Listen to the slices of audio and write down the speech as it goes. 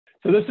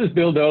So this is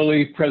Bill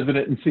Doley,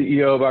 President and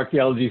CEO of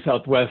Archaeology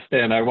Southwest,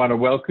 and I want to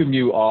welcome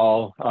you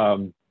all.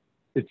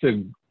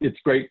 It's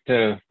great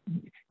to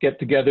get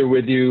together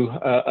with you.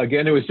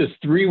 Again, it was just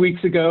 3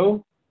 weeks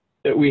ago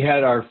that we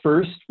had our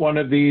first one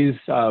of these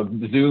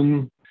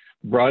Zoom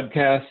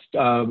broadcast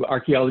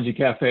archaeology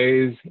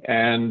cafes,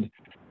 and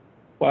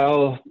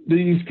while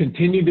these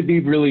continue to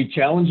be really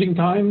challenging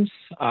times,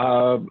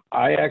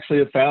 I actually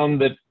have found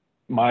that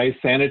my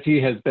sanity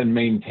has been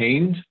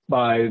maintained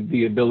by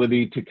the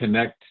ability to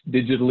connect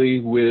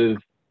digitally with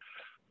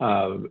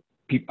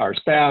our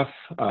staff,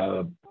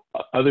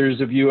 others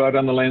of you out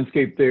on the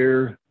landscape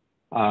there.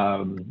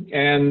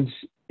 And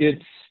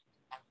it's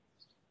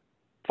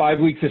 5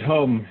 weeks at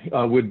home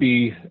would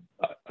be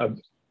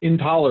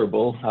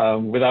intolerable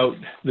without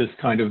this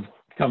kind of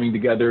coming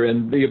together,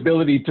 and the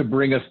ability to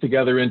bring us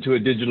together into a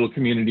digital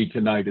community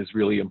tonight is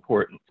really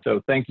important.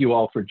 So thank you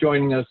all for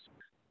joining us.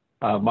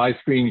 My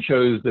screen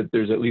shows that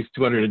there's at least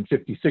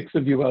 256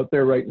 of you out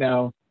there right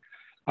now.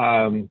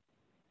 And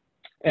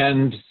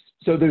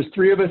so there's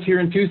 3 of us here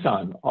in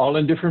Tucson, all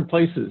in different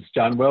places.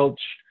 John Welch,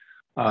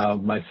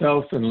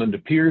 myself, and Linda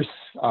Pierce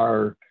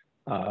are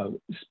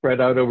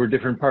spread out over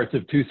different parts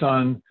of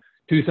Tucson.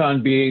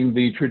 Tucson being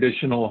the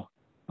traditional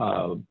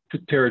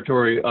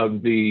territory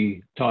of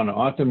the Tohono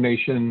O'odham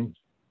Nation.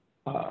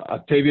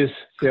 Octavius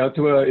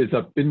Seatua is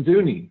up in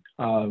Zuni.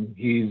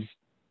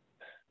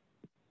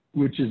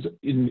 Which is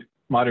in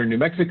modern New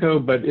Mexico,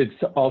 but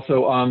it's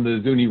also on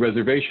the Zuni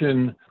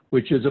Reservation,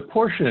 which is a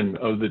portion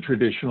of the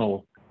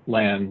traditional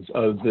lands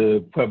of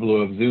the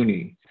Pueblo of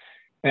Zuni.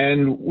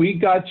 And we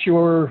got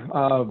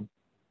your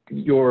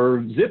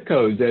zip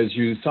codes as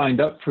you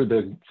signed up for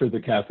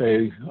the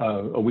cafe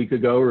a week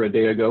ago or a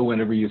day ago,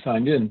 whenever you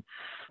signed in.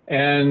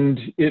 And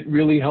it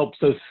really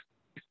helps us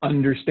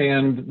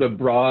understand the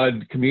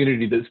broad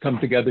community that's come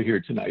together here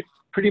tonight.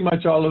 Pretty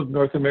much all of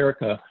North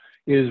America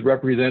is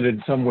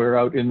represented somewhere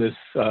out in this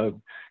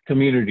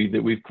community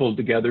that we've pulled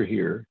together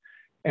here.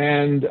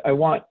 And I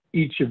want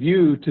each of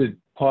you to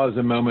pause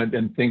a moment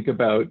and think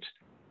about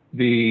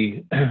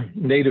the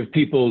native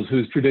peoples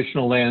whose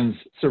traditional lands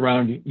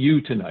surround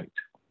you tonight.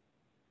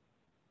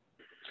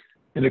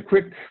 And a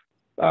quick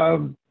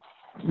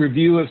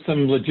review of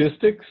some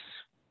logistics.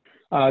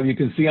 You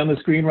can see on the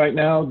screen right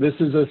now, this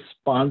is a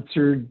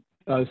sponsored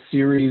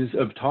series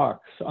of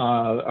talks,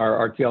 our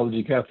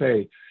Archaeology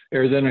Cafe.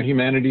 Arizona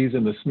Humanities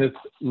and the Smith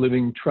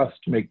Living Trust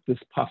make this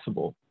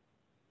possible.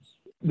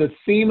 The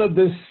theme of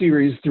this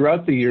series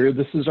throughout the year,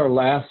 this is our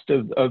last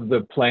of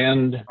the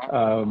planned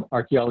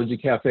Archaeology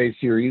Cafe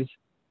series,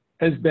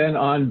 has been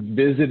on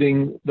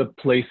visiting the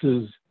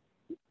places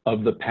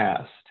of the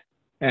past.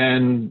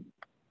 And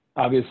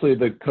obviously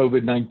the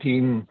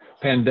COVID-19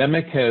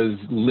 pandemic has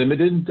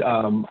limited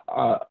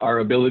our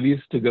abilities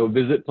to go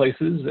visit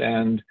places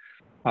and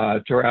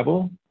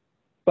travel.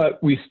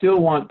 But we still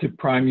want to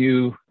prime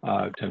you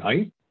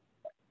tonight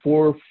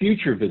for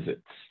future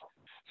visits.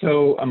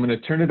 So I'm going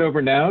to turn it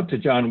over now to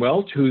John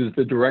Welch, who's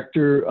the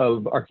Director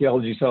of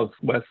Archaeology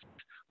Southwest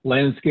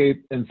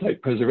Landscape and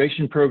Site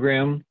Preservation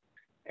Program.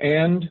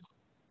 And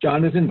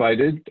John has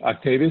invited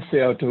Octavius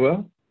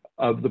Seatua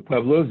of the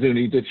Pueblo of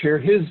Zuni to share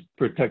his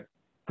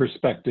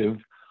perspective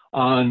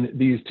on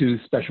these 2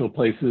 special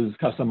places,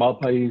 Casa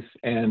Malpais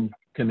and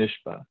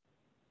Kinishba.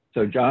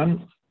 So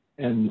John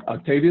and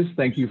Octavius,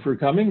 thank you for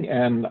coming,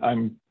 and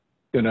I'm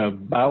gonna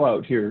bow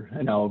out here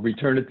and I'll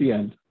return at the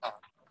end.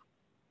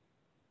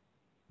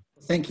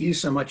 Thank you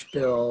so much,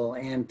 Bill,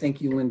 and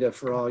thank you, Linda,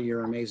 for all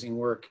your amazing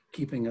work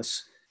keeping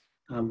us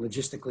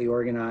logistically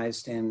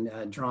organized and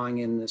drawing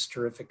in this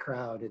terrific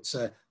crowd. It's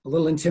a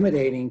little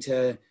intimidating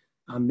to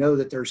know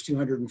that there's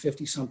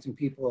 250 something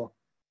people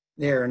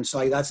there, and so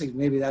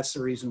maybe that's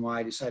the reason why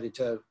I decided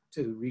to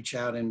reach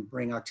out and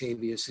bring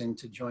Octavius in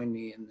to join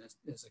me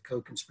as a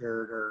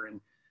co-conspirator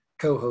and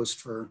co-host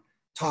for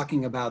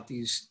talking about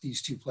these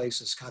 2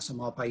 places, Casa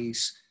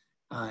Malpais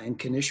and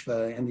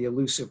Kinishba, and the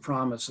elusive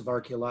promise of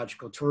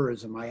archaeological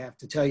tourism. I have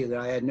to tell you that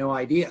I had no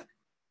idea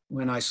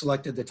when I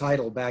selected the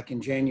title back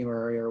in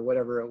January or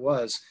whatever it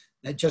was,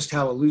 that just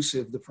how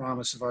elusive the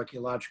promise of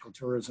archaeological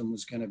tourism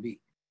was going to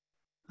be.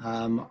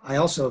 I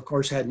also, of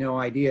course, had no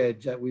idea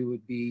that we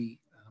would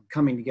be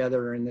coming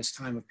together in this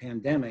time of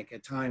pandemic, a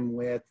time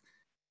with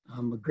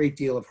a great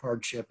deal of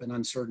hardship and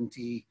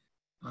uncertainty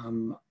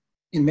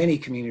in many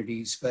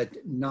communities, but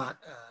not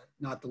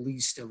the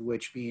least of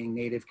which being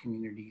Native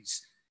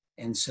communities.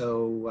 And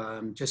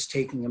so just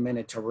taking a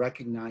minute to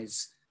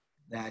recognize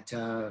that,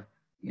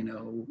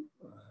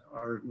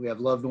 we have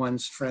loved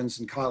ones, friends,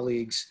 and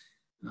colleagues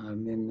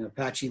in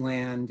Apache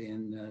land,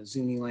 in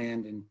Zuni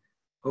land, in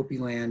Hopi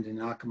land,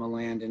 in Acoma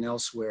land, and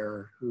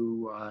elsewhere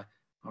who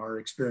are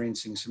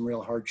experiencing some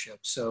real hardship.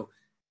 So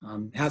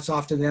hats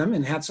off to them,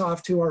 and hats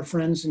off to our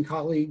friends and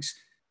colleagues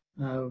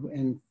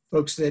and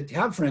folks that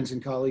have friends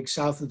and colleagues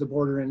south of the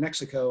border in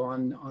Mexico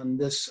on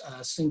this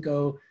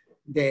Cinco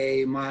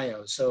de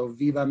Mayo. So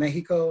viva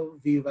Mexico,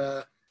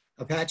 viva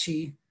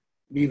Apache,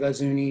 viva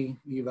Zuni,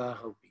 viva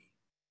Hopi.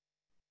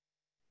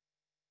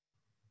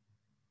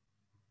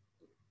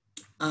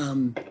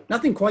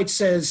 Nothing quite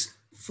says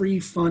free,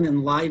 fun,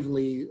 and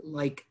lively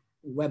like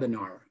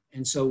webinar.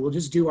 And so we'll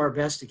just do our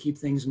best to keep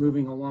things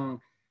moving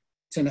along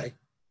tonight,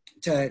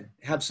 to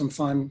have some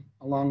fun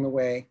along the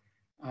way,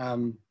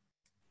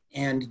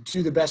 and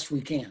do the best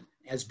we can,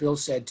 as Bill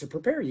said, to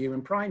prepare you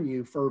and prime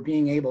you for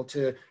being able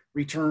to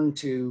return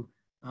to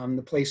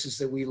the places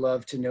that we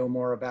love to know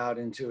more about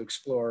and to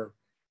explore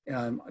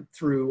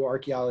through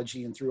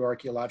archaeology and through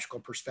archaeological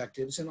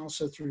perspectives, and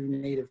also through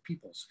Native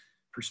peoples'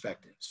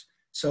 perspectives.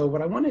 So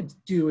what I wanted to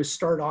do is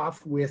start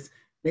off with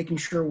making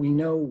sure we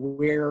know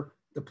where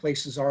the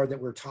places are that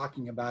we're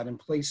talking about and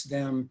place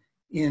them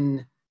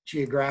in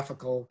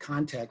geographical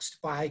context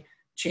by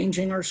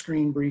changing our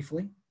screen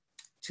briefly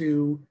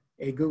to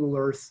a Google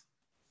Earth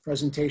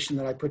presentation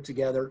that I put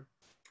together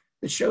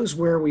that shows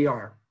where we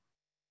are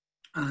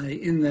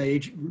in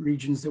the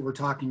regions that we're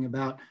talking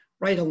about,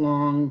 right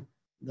along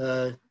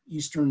the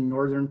eastern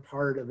northern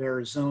part of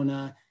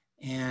Arizona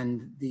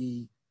and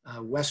the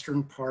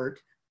western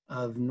part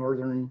of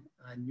northern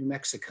New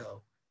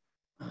Mexico.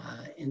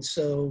 And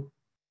so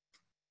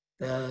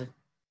the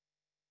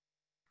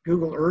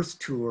Google Earth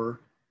tour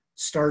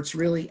starts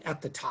really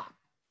at the top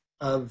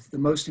of the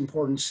most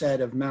important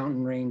set of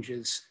mountain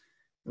ranges,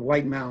 the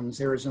White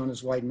Mountains,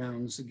 Arizona's White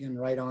Mountains, again,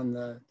 right on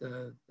the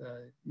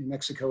New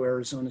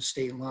Mexico-Arizona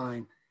state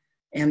line,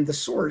 and the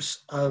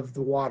source of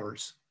the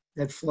waters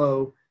that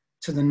flow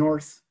to the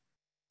north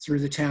through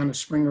the town of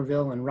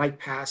Springerville and right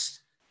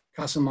past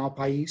Casa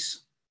Malpais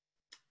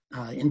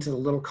into the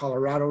Little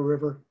Colorado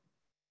River.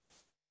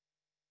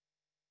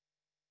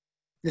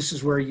 This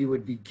is where you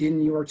would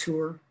begin your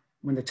tour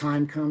when the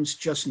time comes,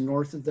 just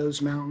north of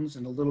those mountains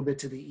and a little bit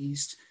to the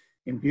east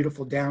in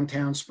beautiful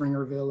downtown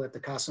Springerville at the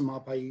Casa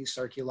Malpais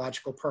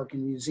Archaeological Park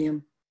and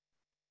Museum.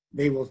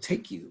 They will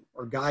take you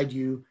or guide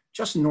you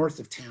just north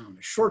of town,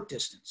 a short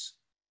distance,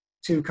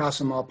 to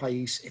Casa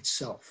Malpais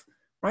itself,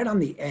 right on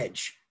the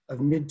edge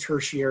of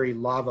mid-tertiary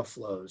lava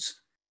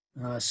flows,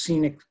 a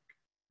scenic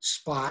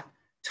spot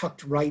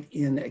tucked right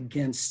in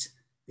against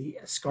the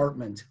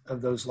escarpment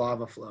of those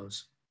lava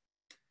flows.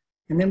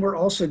 And then we're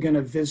also going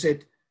to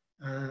visit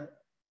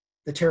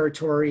the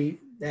territory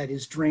that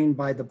is drained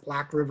by the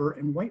Black River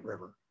and White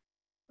River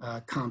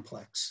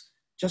complex,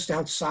 just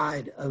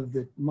outside of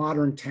the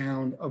modern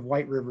town of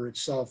White River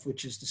itself,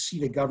 which is the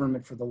seat of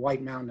government for the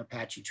White Mountain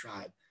Apache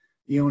tribe,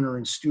 the owner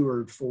and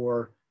steward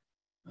for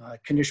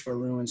Kinishba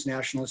Ruins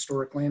National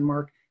Historic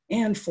Landmark,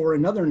 and for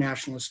another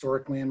National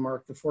Historic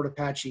Landmark, the Fort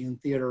Apache and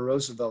Theodore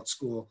Roosevelt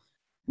School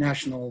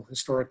National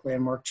Historic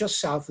Landmark, just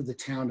south of the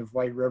town of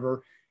White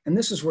River. And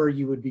this is where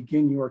you would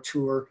begin your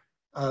tour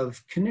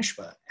of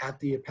Kinishba at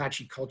the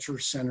Apache Culture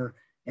Center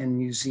and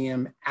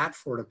Museum at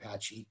Fort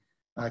Apache.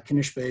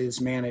 Kinishba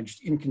is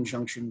managed in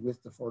conjunction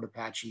with the Fort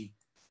Apache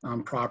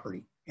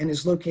property and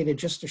is located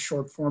just a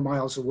short 4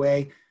 miles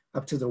away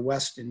up to the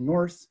west and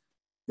north.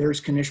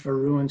 There's Kinishba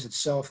Ruins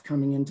itself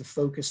coming into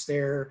focus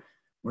there,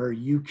 where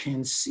you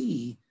can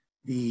see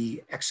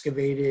the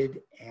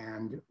excavated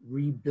and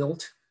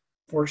rebuilt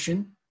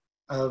portion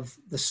of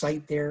the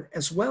site there,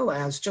 as well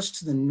as just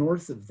to the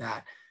north of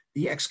that,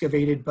 the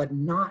excavated but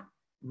not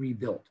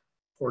rebuilt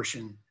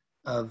portion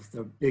of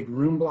the big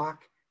room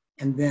block,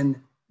 and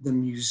then the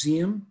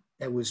museum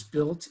that was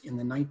built in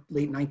the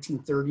late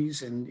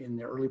 1930s and in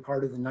the early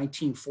part of the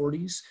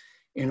 1940s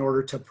in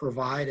order to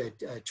provide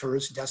a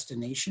tourist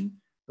destination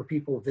for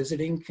people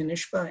visiting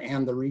Kinishba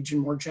and the region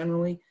more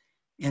generally.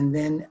 And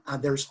then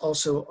there's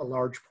also a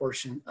large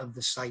portion of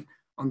the site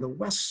on the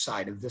west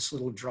side of this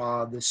little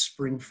draw, this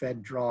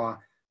spring-fed draw,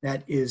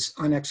 that is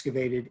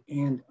unexcavated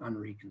and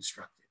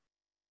unreconstructed.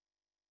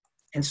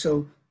 And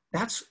so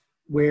that's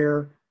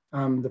where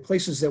the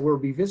places that we'll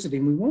be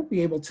visiting, we won't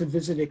be able to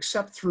visit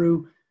except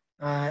through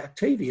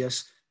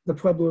Octavius, the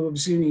Pueblo of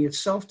Zuni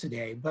itself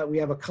today, but we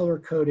have a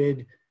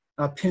color-coded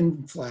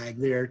pin flag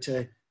there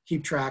to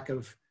keep track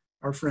of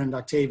our friend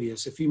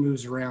Octavius. If he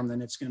moves around,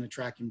 then it's going to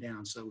track him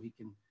down so he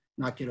can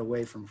not get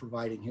away from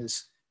providing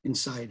his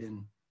insight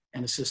and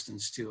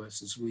assistance to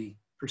us as we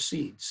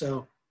proceed.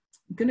 So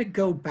I'm going to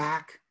go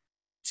back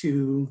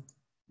to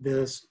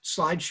the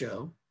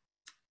slideshow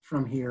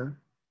from here.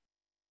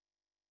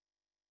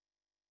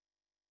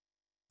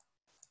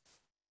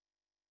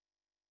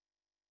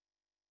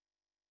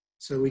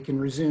 So we can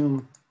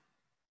resume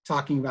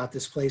talking about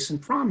this place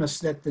and promise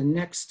that the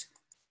next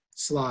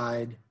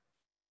slide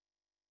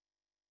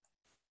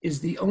is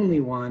the only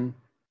one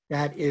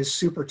that is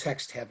super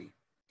text heavy.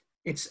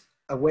 It's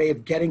a way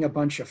of getting a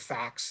bunch of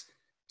facts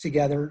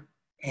together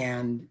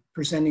and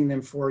presenting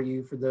them for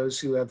you. For those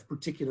who have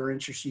particular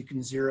interest, you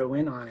can zero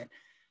in on it.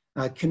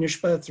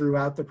 Kinishba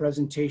throughout the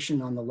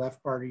presentation on the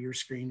left part of your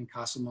screen, and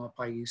Casa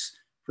Malpais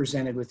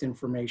presented with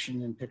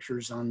information and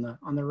pictures on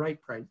the right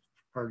part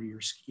of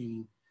your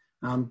screen.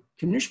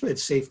 Kinishba,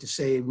 it's safe to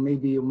say, may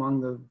be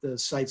among the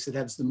sites that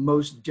has the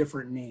most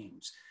different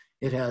names.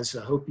 It has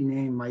a Hopi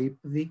name,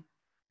 Maipavi,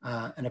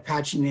 an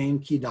Apache name,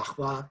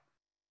 Kidahwa.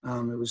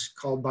 It was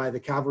called by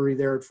the cavalry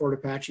there at Fort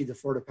Apache, the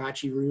Fort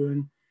Apache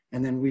ruin.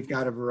 And then we've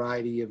got a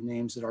variety of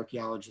names that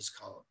archaeologists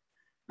call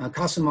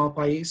Casa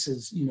Malpais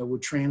is,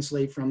 would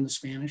translate from the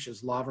Spanish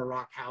as Lava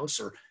Rock House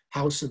or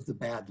House of the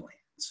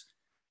Badlands.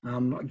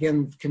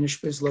 Again,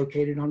 Kinishba is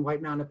located on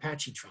White Mountain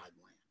Apache tribe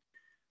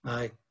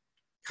land.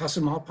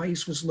 Casa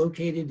Malpais was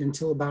located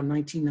until about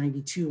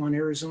 1992 on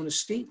Arizona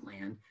state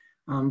land,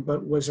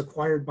 but was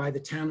acquired by the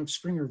town of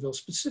Springerville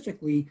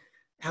specifically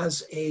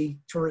as a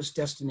tourist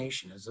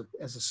destination, as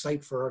a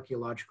site for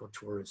archaeological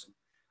tourism.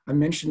 I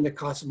mentioned that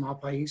Casa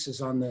Malpais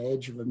is on the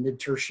edge of a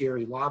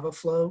mid-tertiary lava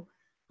flow,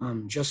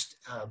 just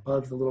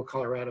above the Little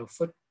Colorado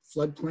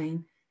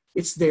floodplain.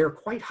 It's there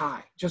quite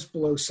high, just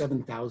below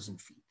 7,000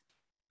 feet.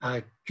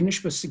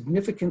 Kinishba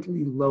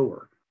significantly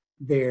lower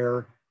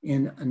there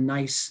in a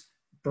nice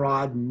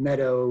broad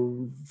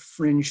meadow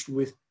fringed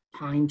with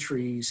pine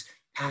trees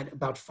at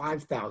about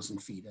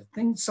 5,000 feet.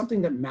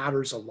 Something that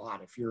matters a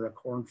lot if you're a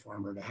corn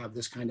farmer to have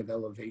this kind of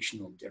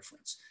elevational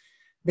difference.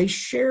 They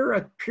share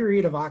a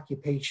period of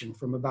occupation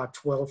from about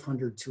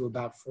 1200 to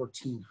about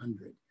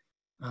 1400.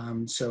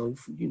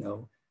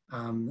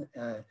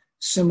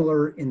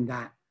 Similar in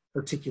that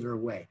particular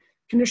way.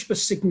 Kinishba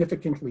is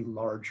significantly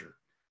larger,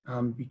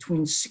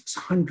 between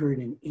 600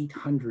 and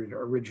 800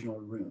 original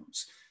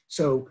rooms.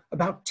 So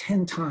about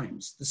 10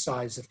 times the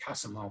size of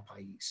Casa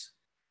Malpais.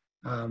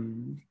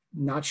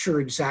 Not sure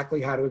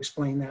exactly how to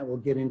explain that. We'll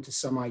get into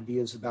some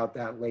ideas about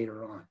that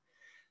later on.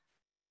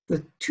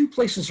 The two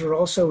places are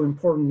also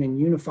important and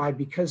unified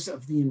because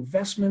of the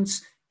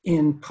investments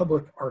in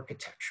public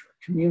architecture,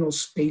 communal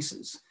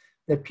spaces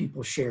that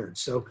people shared.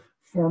 So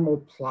formal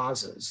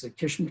plazas, the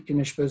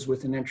Kinishbas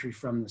with an entry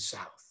from the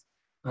south.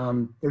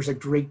 There's a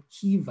great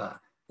kiva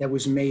that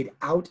was made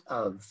out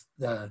of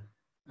the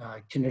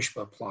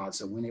Kinishba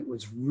Plaza when it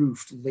was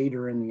roofed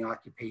later in the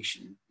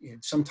occupation,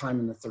 sometime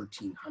in the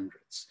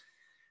 1300s.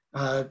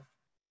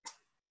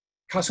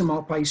 Casa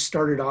Malpais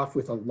started off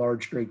with a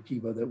large great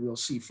kiva that we'll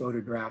see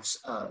photographs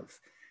of.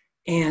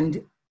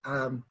 And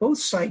both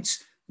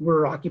sites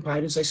were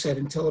occupied, as I said,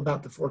 until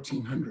about the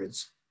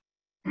 1400s.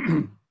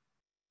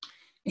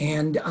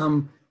 And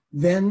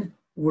then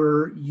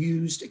were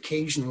used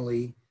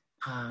occasionally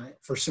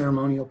for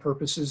ceremonial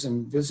purposes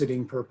and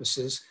visiting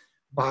purposes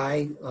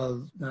by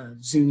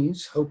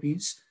Zunis,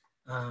 Hopis,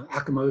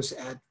 Yakimos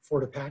at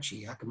Fort Apache,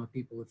 Yakima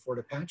people at Fort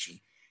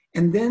Apache.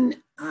 And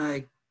then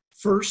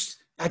first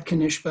at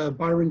Kinishba,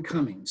 Byron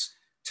Cummings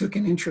took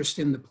an interest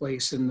in the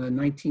place in the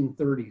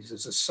 1930s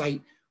as a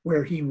site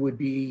where he would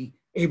be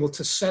able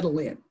to settle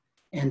in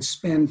and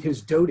spend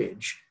his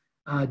dotage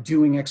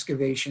doing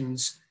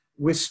excavations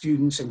with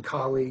students and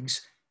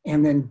colleagues,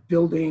 and then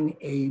building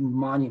a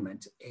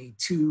monument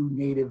to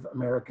Native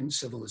American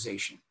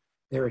civilization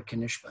there at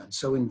Kinishba. And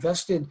so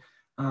invested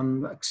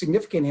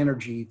significant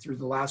energy through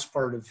the last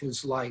part of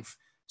his life,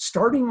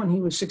 starting when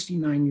he was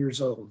 69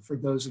 years old, for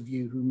those of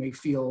you who may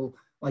feel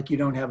like you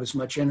don't have as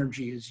much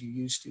energy as you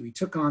used to. He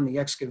took on the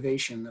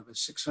excavation of a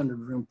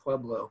 600-room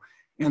pueblo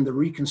and the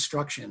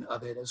reconstruction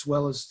of it, as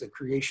well as the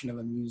creation of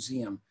a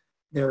museum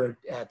there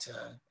at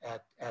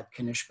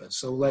Kinishba.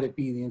 So let it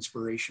be the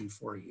inspiration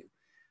for you.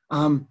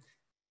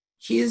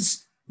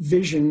 His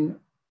vision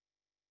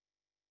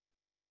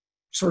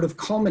sort of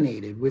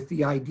culminated with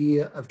the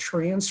idea of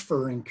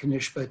transferring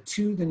Kinishba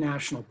to the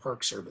National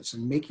Park Service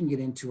and making it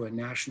into a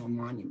national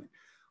monument.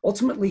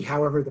 Ultimately,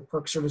 however, the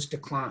Park Service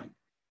declined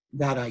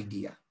that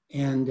idea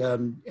and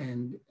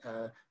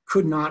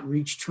could not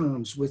reach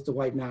terms with the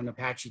White Mountain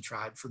Apache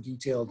tribe for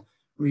detailed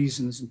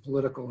reasons and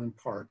political in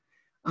part.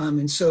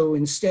 And so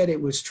instead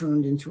it was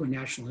turned into a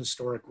National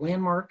Historic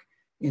Landmark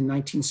in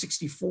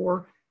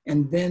 1964.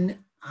 And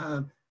then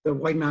the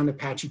White Mountain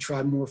Apache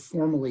tribe more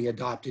formally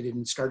adopted it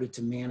and started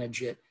to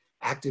manage it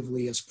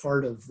actively as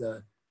part of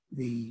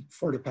the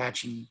Fort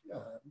Apache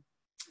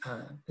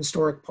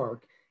Historic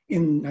Park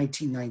in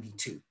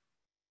 1992.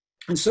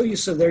 And so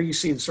there you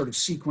see the sort of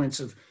sequence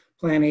of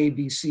Plan A,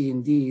 B, C,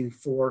 and D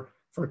for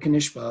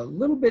Kinishba, a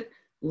little bit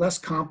less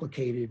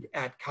complicated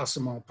at Casa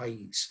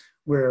Malpais,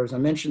 where, as I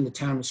mentioned, the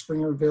town of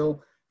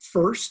Springerville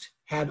first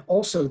had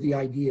also the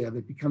idea of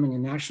it becoming a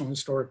National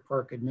Historic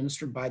Park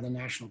administered by the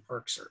National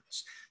Park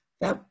Service.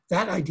 That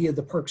idea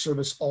the Park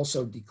Service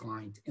also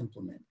declined to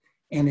implement.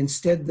 And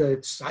instead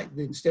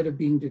of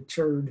being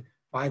deterred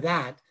by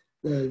that,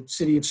 the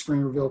city of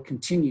Springerville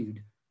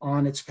continued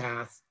on its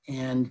path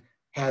and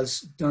has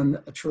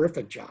done a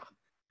terrific job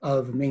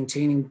of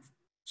maintaining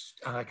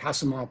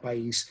Casa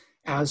Malpais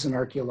as an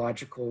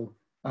archaeological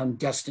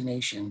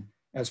destination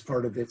as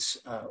part of its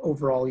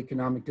overall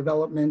economic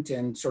development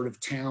and sort of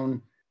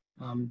town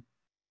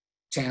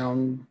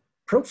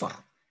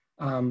profile.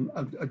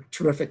 A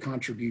terrific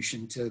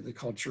contribution to the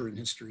culture and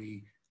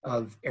history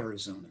of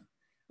Arizona.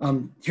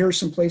 Here are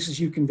some places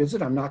you can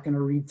visit. I'm not going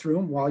to read through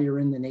them while you're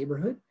in the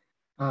neighborhood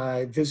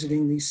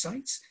visiting these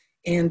sites.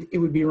 And it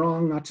would be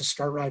wrong not to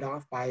start right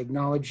off by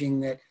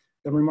acknowledging that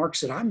the remarks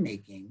that I'm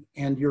making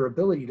and your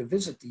ability to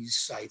visit these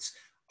sites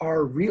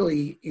are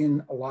really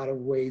in a lot of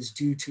ways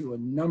due to a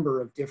number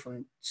of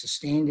different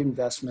sustained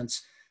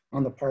investments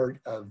on the part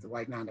of the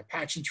White Mountain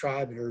Apache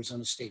tribe at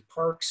Arizona State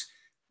Parks,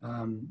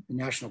 the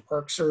National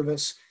Park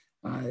Service,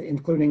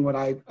 including what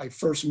I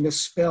first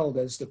misspelled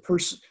as the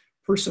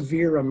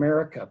Persevere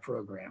America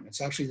program.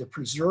 It's actually the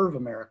Preserve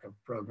America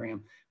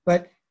program,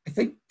 but I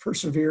think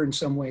Persevere in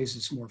some ways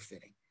is more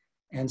fitting.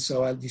 And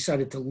so I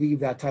decided to leave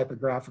that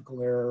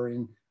typographical error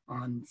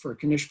on for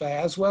Kinishba,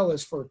 as well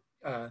as for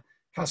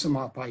Casa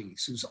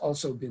Malpais, who's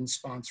also been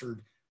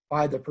sponsored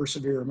by the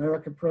Persevere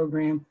America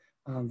program,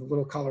 the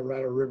Little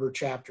Colorado River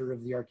chapter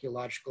of the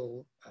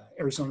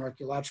Arizona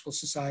Archaeological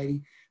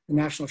Society, the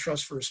National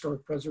Trust for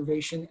Historic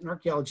Preservation, and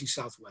Archaeology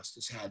Southwest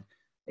has had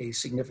a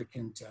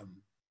significant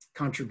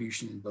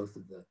contribution in both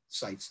of the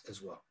sites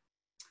as well.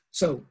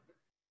 So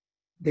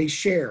they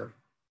share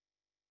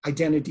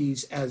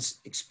identities as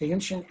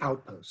expansion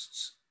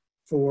outposts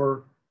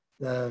for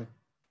the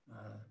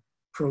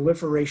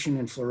proliferation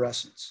and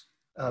fluorescence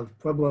of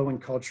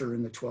Puebloan culture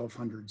in the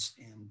 1200s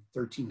and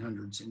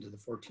 1300s into the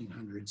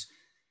 1400s,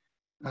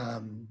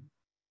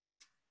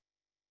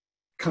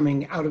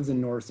 coming out of the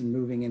north and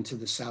moving into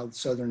the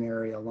southern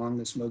area along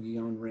this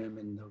Mogollon Rim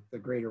and the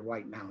greater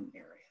White Mountain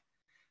area.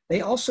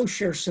 They also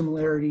share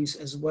similarities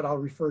as what I'll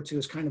refer to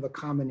as kind of a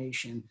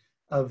combination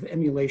of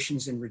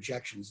emulations and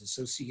rejections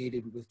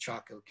associated with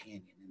Chaco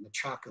Canyon and the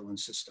Chacoan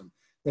system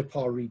that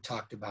Paul Reed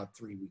talked about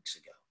 3 weeks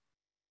ago.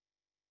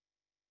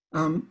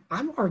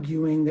 I'm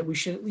arguing that we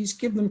should at least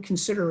give them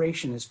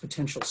consideration as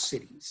potential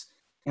cities,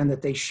 and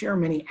that they share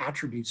many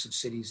attributes of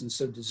cities and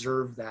so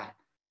deserve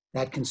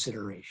that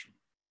consideration.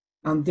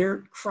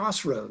 They're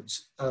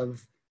crossroads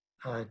of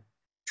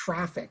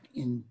traffic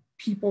in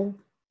people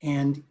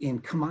and in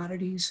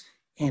commodities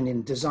and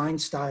in design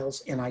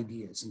styles and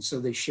ideas. And so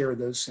they share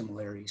those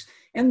similarities.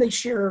 And they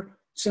share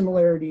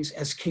similarities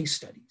as case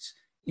studies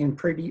in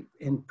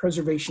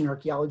preservation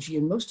archaeology,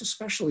 and most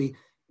especially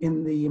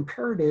in the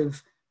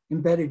imperative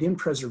embedded in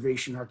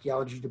preservation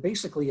archaeology to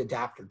basically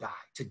adapt or die,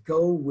 to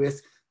go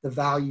with the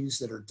values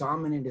that are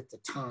dominant at the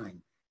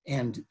time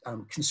and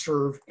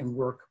conserve and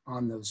work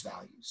on those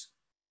values.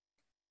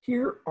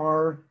 Here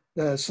are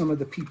some of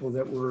the people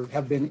that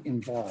have been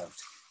involved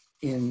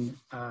in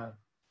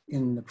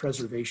the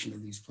preservation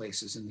of these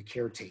places and the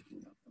caretaking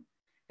of them.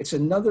 It's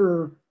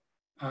another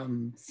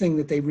thing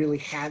that they really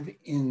have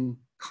in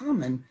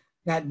common,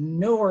 that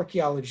no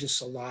archaeologists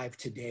alive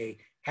today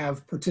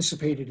have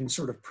participated in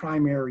sort of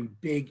primary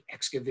big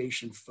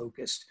excavation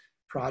focused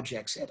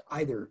projects at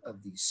either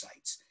of these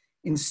sites.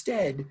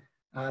 Instead,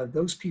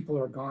 those people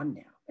are gone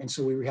now. And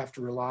so we have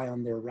to rely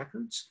on their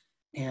records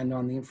and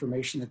on the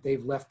information that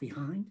they've left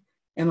behind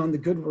and on the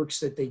good works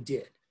that they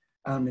did.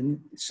 And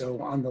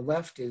so on the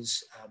left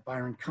is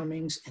Byron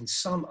Cummings and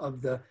some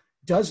of the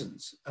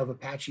dozens of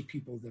Apache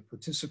people that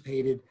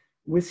participated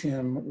with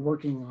him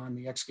working on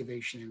the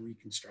excavation and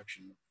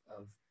reconstruction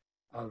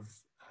of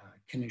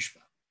Kinishba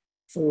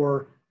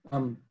for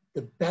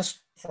the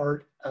best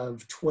part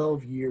of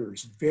 12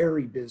 years,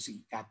 very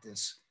busy at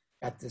this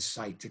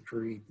site to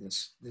create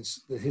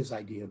his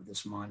idea of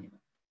this monument.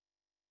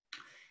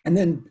 And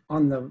then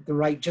on the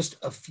right, just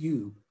a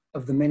few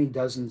of the many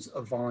dozens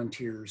of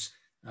volunteers,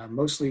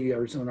 mostly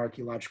Arizona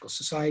Archaeological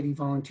Society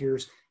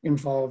volunteers,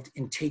 involved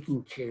in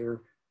taking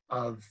care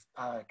of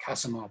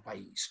Casa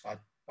Malpais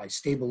by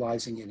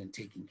stabilizing it and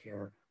taking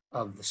care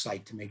of the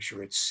site to make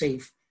sure it's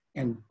safe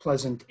and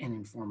pleasant and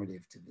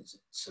informative to visit.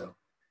 So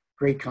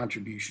great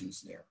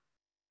contributions there.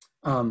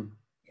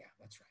 Yeah,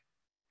 that's right.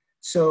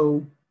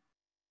 So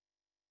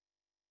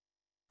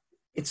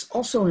it's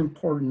also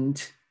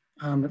important,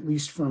 at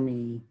least for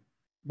me,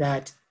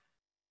 that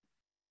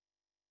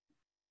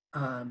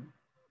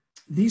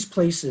these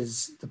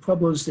places, the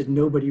pueblos that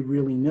nobody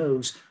really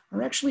knows,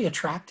 are actually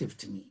attractive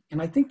to me.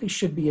 And I think they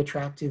should be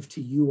attractive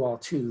to you all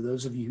too,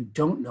 those of you who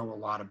don't know a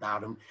lot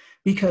about them,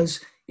 because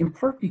in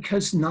part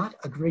because not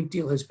a great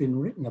deal has been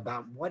written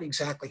about what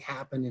exactly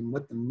happened and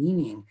what the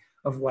meaning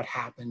of what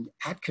happened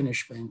at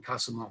Kinishba and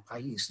Casa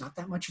Malpais. Not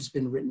that much has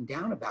been written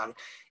down about it.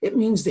 It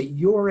means that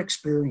your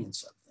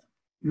experience of them,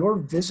 your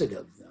visit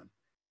of them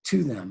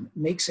to them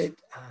makes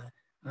it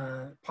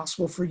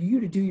possible for you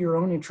to do your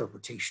own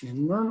interpretation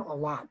and learn a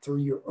lot through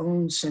your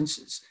own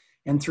senses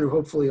and through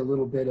hopefully a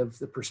little bit of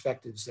the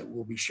perspectives that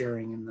we'll be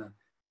sharing in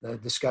the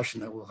discussion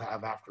that we'll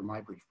have after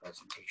my brief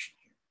presentation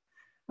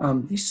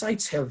here. These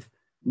sites have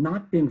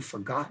not been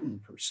forgotten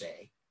per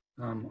se,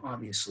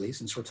 obviously,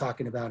 since we're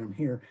talking about them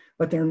here,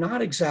 but they're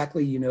not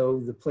exactly,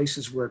 the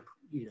places where,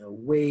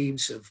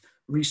 waves of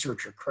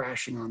research are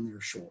crashing on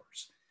their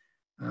shores.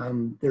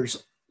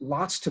 There's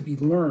lots to be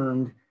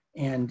learned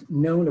and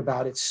known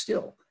about it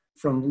still,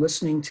 from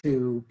listening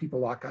to people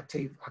like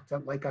Octavia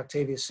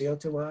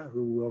Seotowa,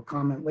 who will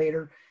comment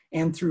later,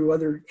 and to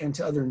other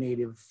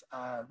native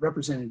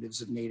representatives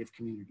of native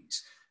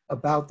communities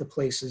about the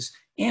places,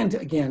 and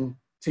again,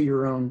 to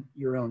your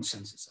own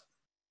senses of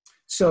it.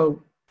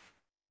 So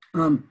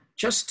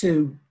just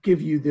to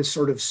give you this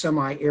sort of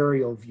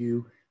semi-aerial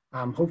view,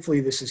 hopefully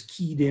this is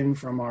keyed in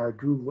from our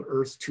Google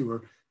Earth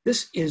tour.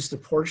 This is the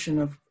portion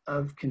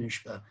of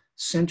Kinishba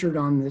centered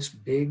on this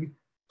big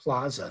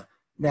plaza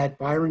that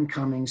Byron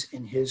Cummings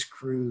and his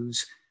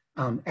crews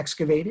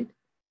excavated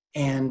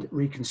and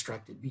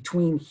reconstructed.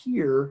 Between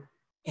here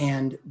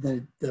and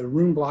the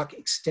room block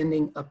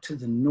extending up to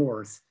the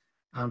north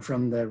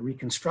from the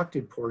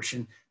reconstructed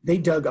portion, they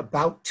dug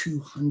about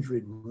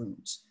 200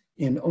 rooms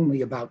in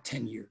only about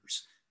 10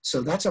 years.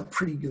 So that's a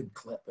pretty good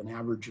clip, an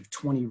average of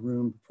 20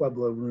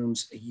 Pueblo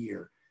rooms a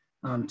year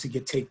to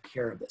take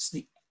care of this.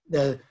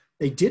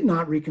 They did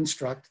not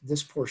reconstruct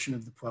this portion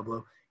of the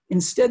Pueblo.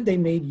 Instead, they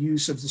made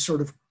use of the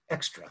sort of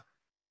extra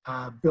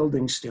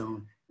building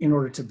stone in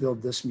order to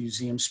build this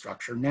museum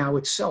structure, now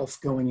itself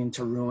going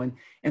into ruin,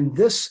 and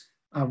this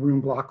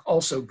room block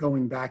also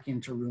going back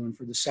into ruin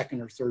for the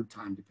second or third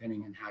time,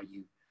 depending on how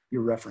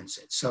you reference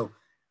it. So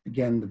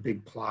again, the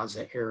big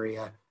plaza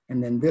area.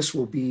 And then this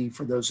will be,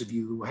 for those of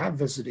you who have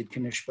visited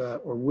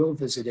Kinishba or will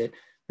visit it,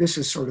 this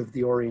is sort of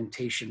the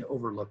orientation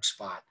overlook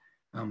spot,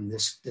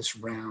 this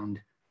round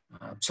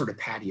sort of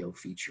patio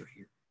feature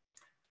here.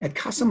 At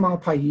Casa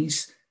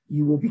Malpais,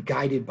 you will be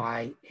guided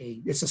by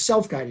it's a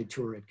self-guided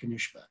tour at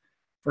Kinishba.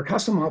 For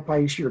Casa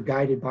Malpais, you're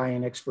guided by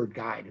an expert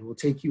guide who will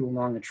take you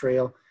along a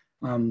trail,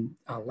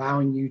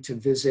 allowing you to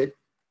visit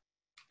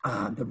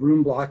the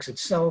room blocks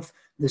itself,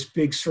 this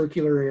big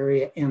circular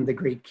area, and the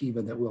Great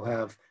Kiva that we'll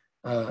have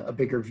a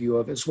bigger view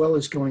of, as well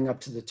as going up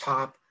to the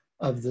top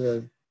of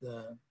the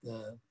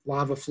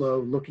lava flow,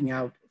 looking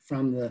out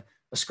from the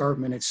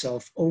escarpment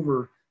itself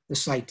over the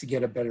site to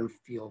get a better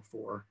feel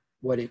for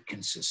what it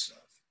consists of.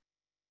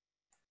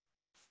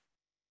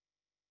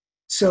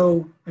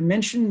 So I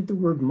mentioned the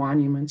word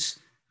monuments.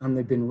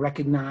 They've been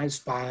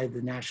recognized by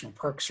the National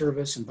Park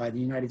Service and by the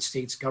United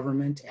States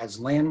government as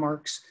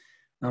landmarks.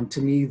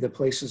 To me, the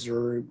places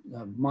are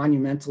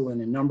monumental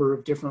in a number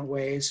of different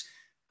ways.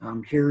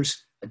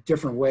 Here's a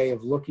different way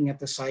of looking at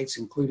the sites,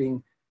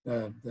 including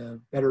the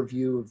better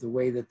view of the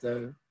way that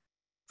the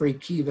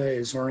Great Kiva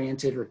is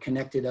oriented or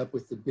connected up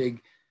with the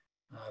big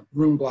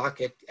room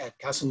block at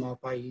Casa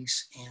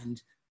Malpais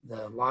and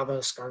the lava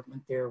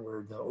escarpment there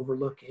where the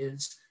overlook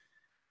is.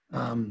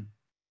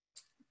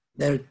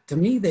 To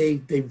me,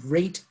 they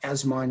rate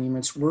as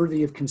monuments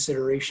worthy of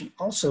consideration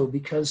also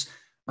because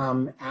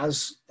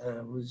as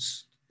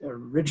was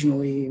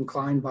originally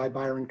inclined by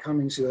Byron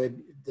Cummings, who had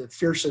the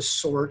fiercest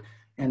sort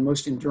and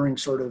most enduring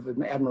sort of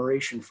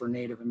admiration for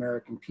Native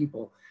American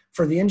people,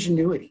 for the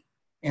ingenuity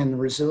and the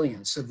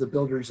resilience of the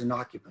builders and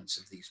occupants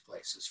of these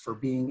places, for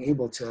being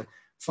able to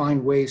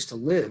find ways to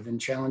live in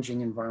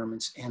challenging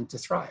environments and to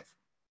thrive,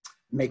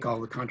 make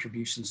all the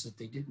contributions that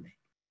they did make.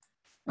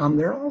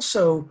 There are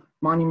also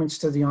monuments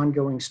to the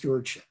ongoing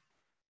stewardship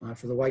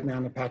for the White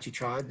Mountain Apache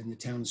tribe in the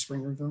town of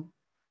Springerville.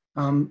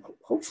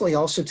 Hopefully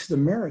also to the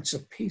merits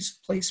of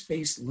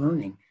place-based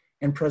learning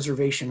and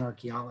preservation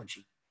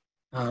archaeology.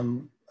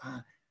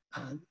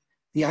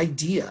 The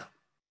idea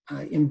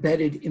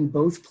embedded in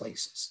both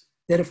places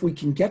that if we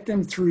can get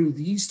them through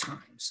these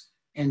times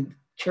and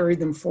carry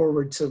them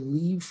forward to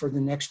leave for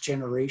the next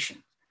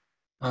generation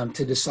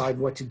to decide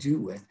what to do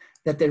with,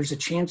 that there's a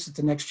chance that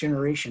the next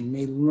generation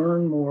may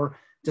learn more,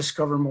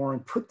 discover more,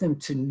 and put them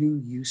to new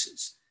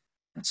uses.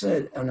 That's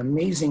an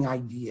amazing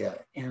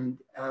idea, and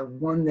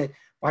one that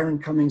Byron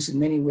Cummings in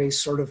many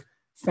ways sort of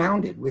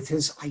founded with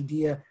his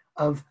idea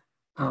of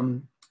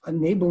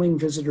enabling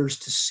visitors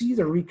to see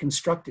the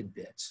reconstructed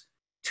bits,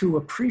 to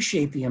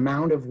appreciate the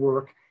amount of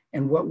work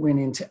and what went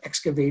into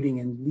excavating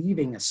and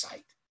leaving a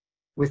site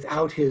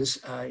without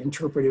his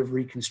interpretive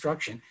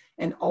reconstruction,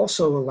 and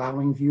also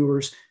allowing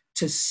viewers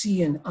to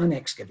see an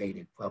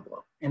unexcavated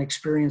Pueblo and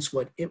experience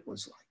what it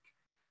was like.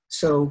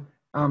 So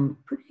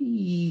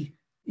pretty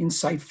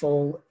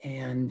insightful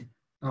and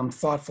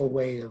thoughtful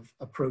way of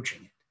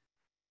approaching it.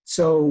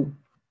 So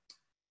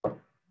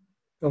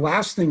the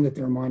last thing that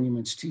they're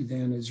monuments to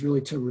then is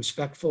really to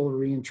respectful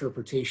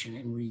reinterpretation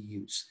and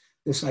reuse,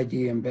 this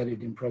idea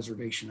embedded in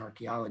preservation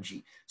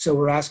archaeology. So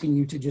we're asking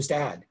you to just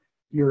add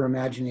your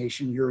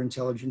imagination, your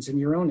intelligence, and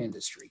your own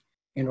industry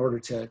in order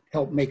to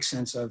help make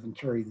sense of and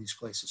carry these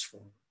places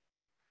forward.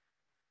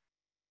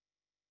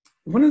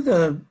 One of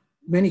the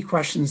many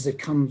questions that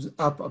comes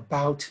up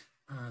about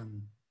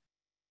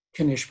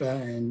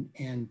Kinishba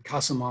and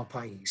Casa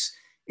Malpais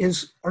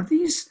is, are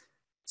these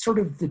sort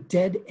of the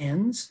dead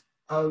ends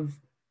of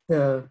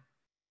the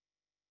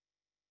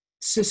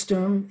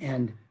system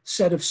and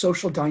set of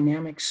social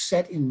dynamics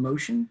set in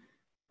motion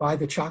by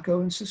the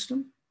Chaco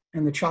system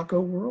and the Chaco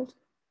world?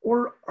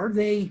 Or are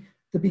they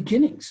the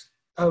beginnings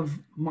of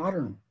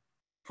modern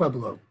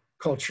Pueblo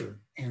culture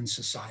and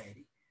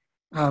society?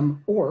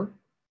 Or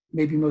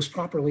maybe most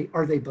properly,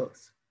 are they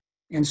both?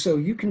 And so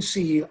you can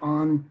see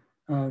on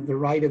the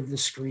right of the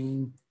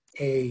screen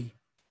a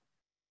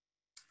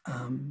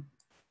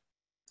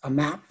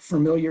map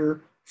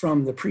familiar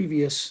from the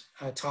previous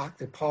talk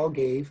that Paul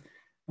gave,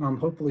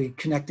 hopefully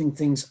connecting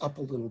things up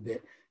a little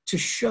bit to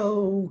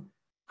show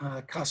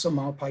Casa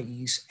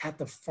Malpais at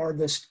the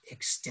farthest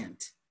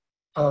extent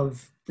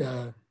of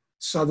the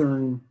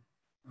southern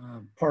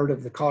part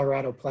of the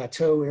Colorado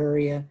Plateau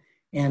area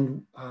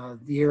and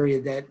the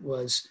area that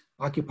was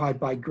occupied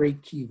by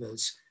Great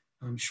Kivas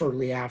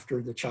shortly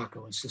after the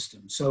Chaco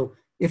system. So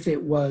if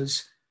it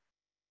was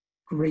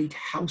great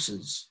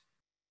houses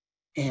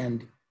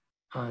and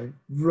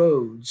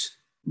roads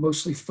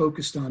mostly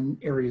focused on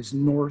areas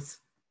north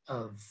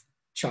of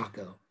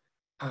Chaco.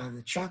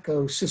 The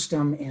Chaco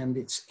system and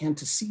its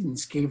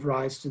antecedents gave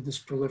rise to this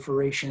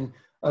proliferation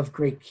of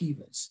great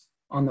kivas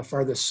on the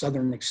farthest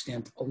southern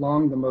extent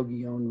along the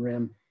Mogollon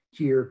Rim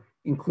here,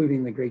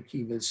 including the great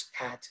kivas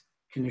at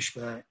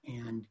Kinishba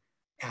and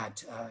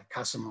at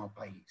Casa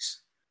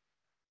Malpais.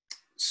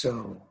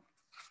 So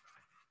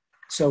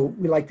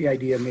we like the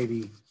idea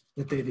maybe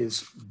that it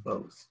is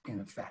both,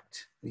 in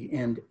effect, the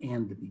end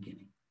and the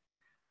beginning.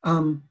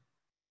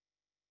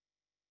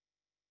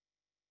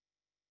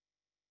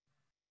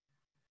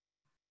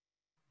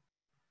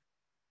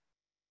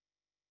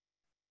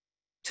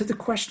 To the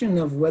question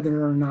of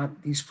whether or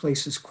not these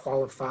places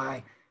qualify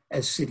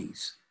as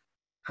cities,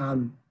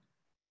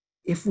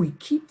 if we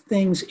keep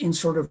things in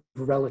sort of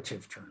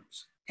relative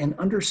terms and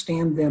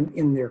understand them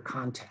in their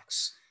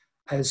contexts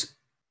as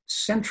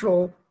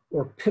central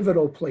or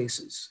pivotal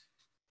places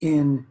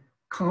in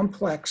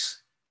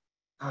complex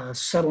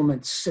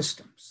settlement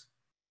systems,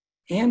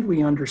 and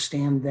we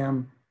understand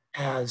them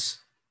as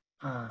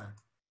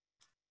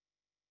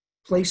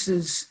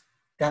places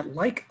that,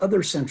 like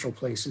other central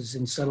places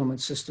in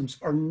settlement systems,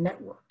 are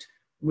networked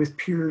with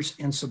peers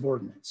and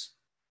subordinates.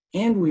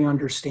 And we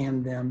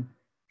understand them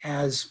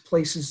as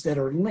places that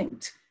are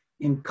linked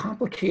in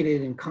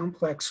complicated and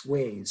complex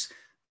ways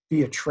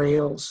via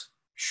trails,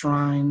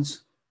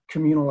 shrines,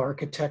 communal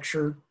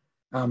architecture,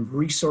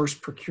 resource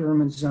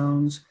procurement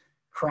zones,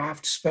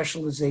 craft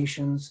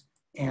specializations,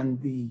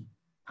 and the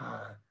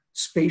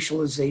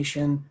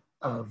spatialization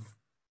of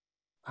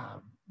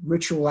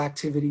ritual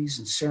activities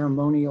and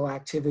ceremonial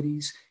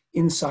activities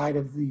inside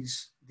of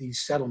these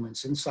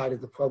settlements, inside of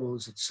the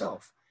pueblos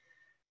itself,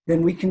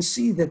 then we can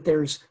see that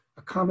there's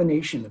a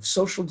combination of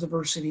social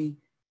diversity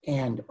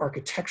and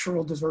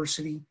architectural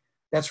diversity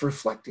that's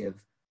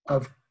reflective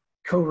of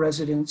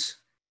co-residence,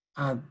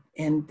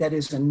 and that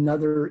is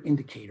another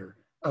indicator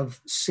of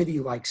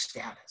city-like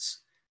status.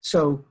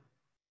 So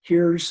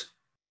here's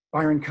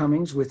Byron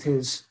Cummings with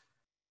his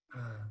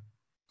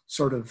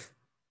sort of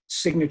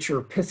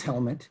signature pith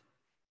helmet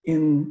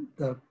in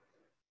the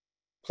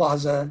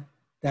plaza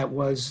that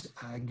was,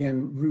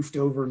 again, roofed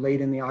over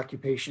late in the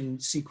occupation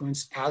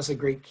sequence as a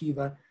great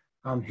kiva,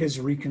 his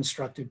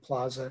reconstructed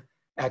plaza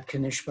at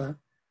Kinishba,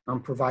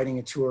 providing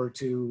a tour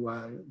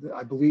to,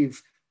 I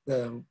believe,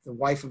 the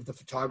wife of the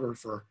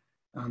photographer,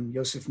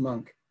 Joseph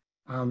Monk.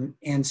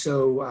 And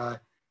so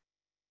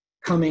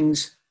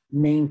Cummings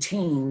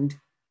maintained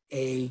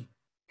a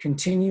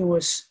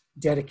continuous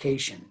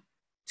dedication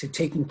to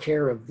taking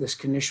care of this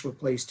Kinishba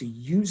place, to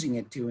using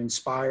it to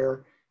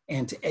inspire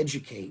and to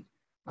educate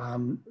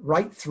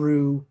right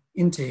through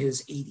into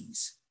his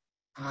 80s,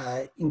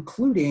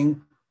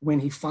 including when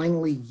he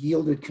finally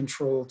yielded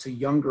control to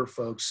younger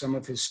folks, some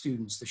of his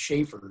students, the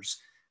Schaefers.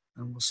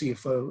 And we'll see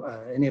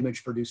an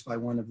image produced by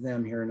one of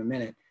them here in a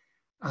minute,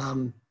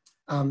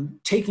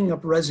 taking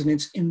up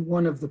residence in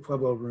one of the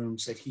Pueblo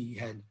rooms that he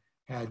had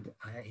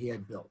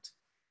built.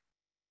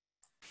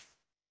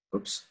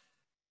 Oops.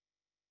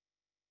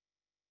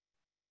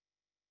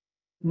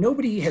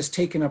 Nobody has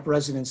taken up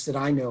residence that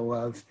I know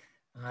of,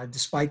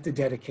 despite the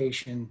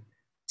dedication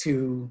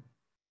to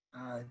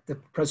the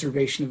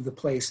preservation of the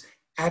place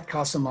at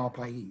Casa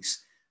Malpais.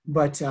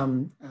 But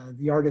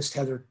the artist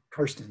Heather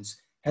Karstens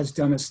has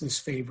done us this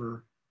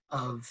favor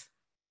of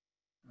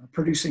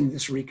producing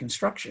this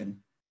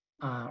reconstruction,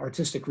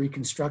 artistic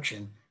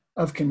reconstruction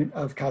of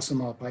Casa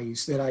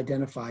Malpais that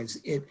identifies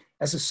it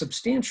as a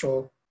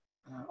substantial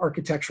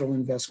architectural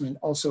investment,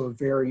 also a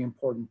very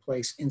important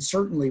place. And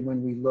certainly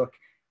when we look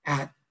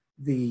at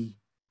the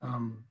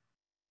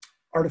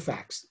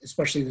artifacts,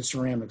 especially the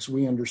ceramics,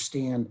 we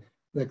understand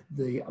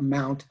the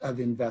amount of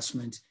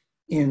investment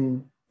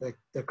in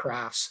the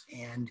crafts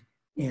and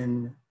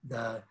in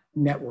the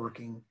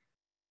networking,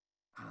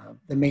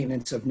 the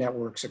maintenance of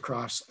networks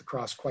across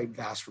quite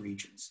vast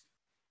regions.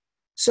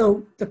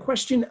 So the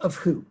question of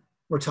who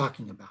we're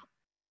talking about,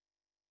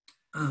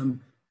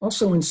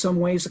 also in some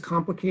ways a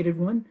complicated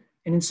one,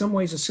 and in some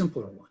ways a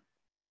simpler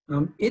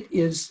one. It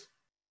is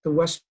the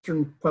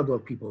Western Pueblo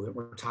people that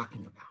we're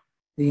talking about,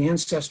 the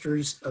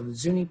ancestors of the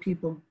Zuni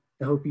people,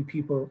 the Hopi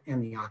people,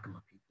 and the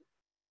Yakima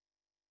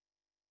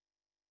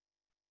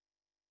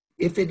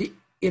people.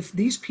 If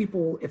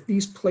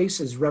these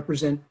places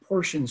represent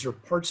portions or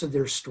parts of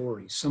their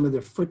stories, some of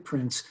the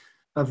footprints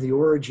of the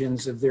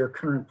origins of their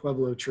current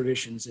Pueblo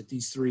traditions at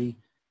these three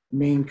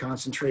main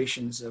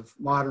concentrations of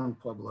modern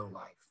Pueblo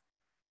life,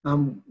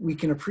 we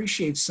can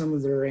appreciate some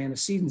of their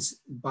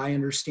antecedents by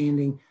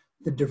understanding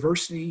the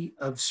diversity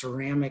of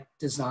ceramic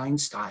design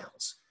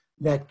styles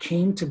that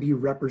came to be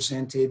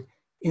represented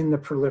in the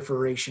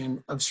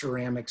proliferation of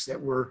ceramics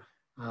that were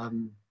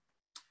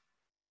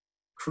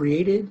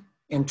created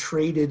and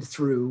traded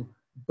through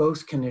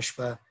both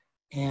Kinishba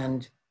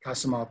and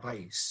Casa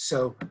Malpais.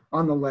 So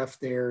on the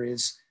left there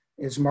is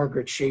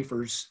Margaret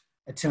Schaefer's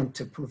attempt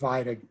to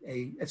provide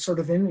a sort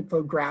of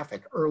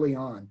infographic early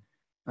on,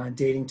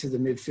 dating to the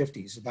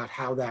mid-50s, about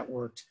how that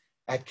worked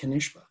at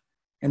Kinishba.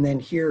 And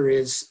then here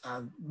is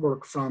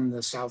work from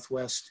the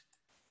Southwest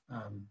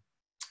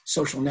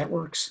social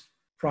networks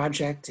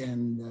project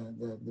and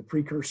the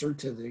precursor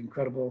to the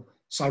incredible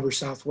Cyber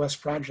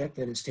Southwest project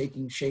that is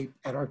taking shape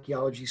at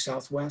Archaeology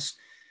Southwest,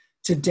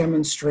 to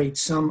demonstrate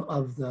some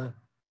of the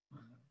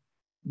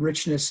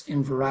richness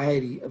and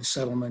variety of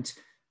settlement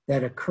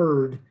that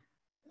occurred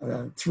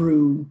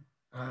through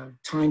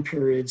time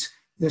periods.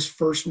 This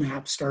first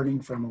map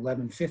starting from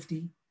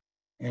 1150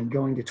 and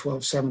going to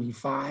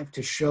 1275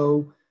 to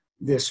show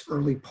this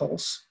early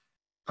pulse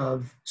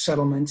of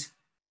settlement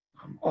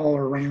all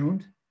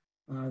around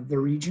the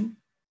region.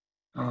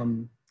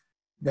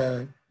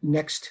 The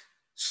next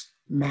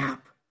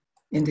map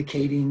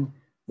indicating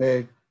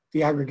the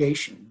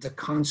aggregation, the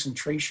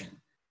concentration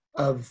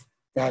of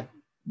that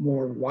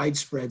more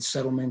widespread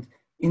settlement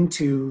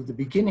into the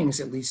beginnings,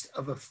 at least,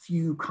 of a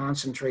few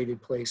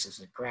concentrated places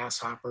at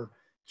Grasshopper,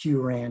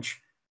 Q Ranch,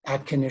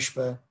 at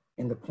Kinishba,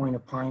 in the Point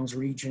of Pines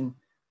region,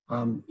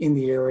 in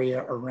the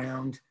area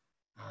around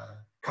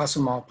Casa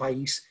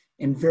Malpais,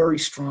 and very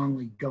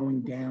strongly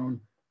going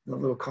down the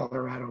Little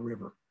Colorado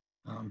River,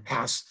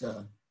 past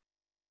the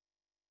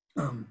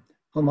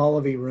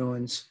Homology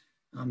ruins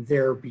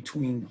there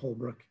between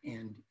Holbrook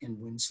and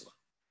Winslow.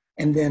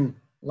 And then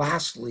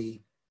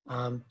lastly,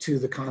 to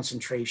the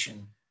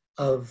concentration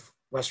of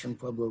Western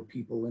Pueblo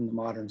people in the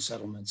modern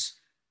settlements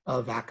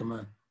of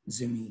Acoma,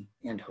 Zuni,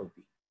 and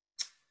Hopi.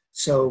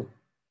 So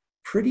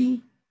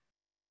pretty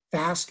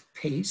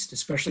fast-paced,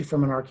 especially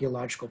from an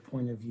archaeological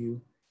point of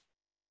view,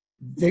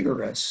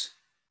 vigorous,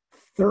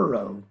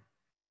 thorough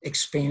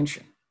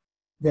expansion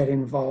that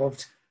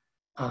involved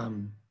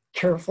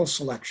careful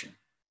selection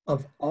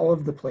of all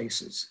of the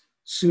places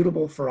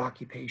suitable for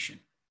occupation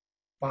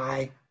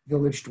by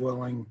village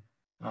dwelling,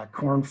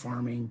 corn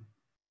farming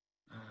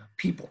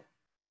people,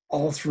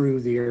 all through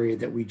the area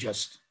that we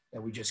just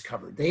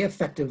covered. They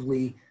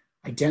effectively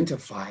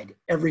identified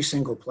every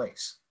single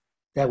place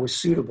that was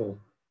suitable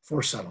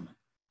for settlement.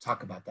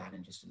 Talk about that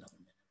in just another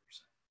minute or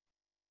so.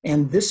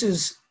 And this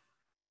is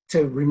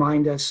to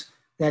remind us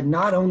that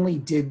not only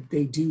did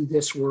they do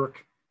this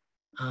work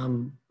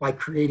by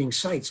creating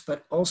sites,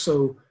 but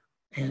also,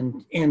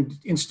 and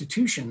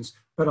institutions,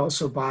 but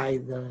also by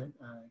the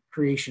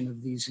creation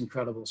of these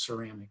incredible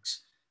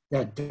ceramics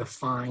that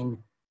define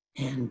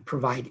and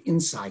provide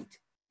insight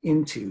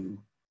into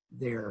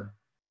their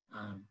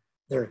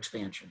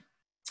expansion.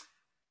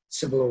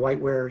 Cibolo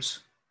whitewares,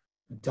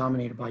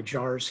 dominated by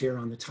jars here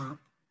on the top.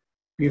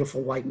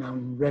 Beautiful White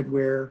Mountain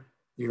redware,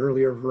 the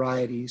earlier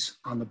varieties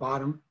on the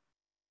bottom.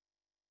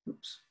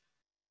 Oops.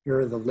 Here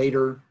are the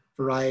later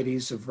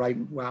varieties of White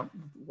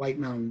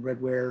Mountain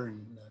redware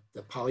and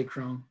the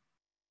polychrome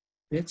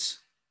bits,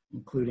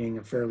 including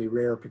a fairly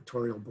rare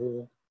pictorial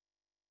bowl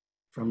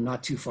from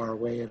not too far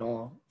away at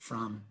all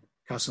from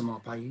Casa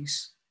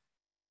Malpais.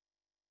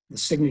 The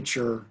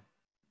signature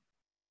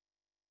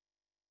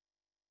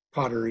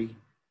pottery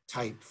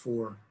type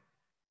for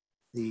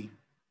the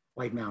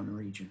White Mountain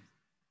region.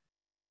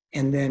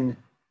 And then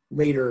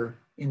later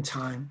in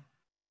time,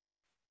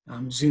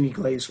 Zuni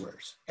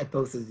glazewares at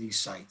both of these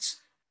sites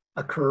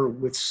occur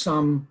with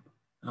some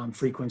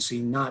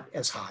frequency, not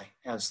as high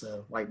as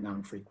the White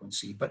Mountain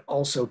frequency, but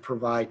also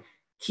provide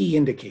key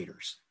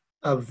indicators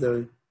of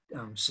the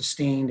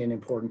sustained and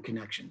important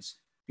connections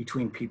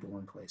between people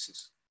and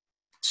places.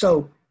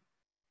 So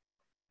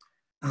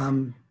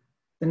the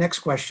next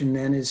question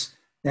then is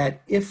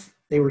that if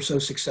they were so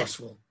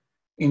successful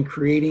in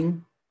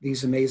creating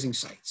these amazing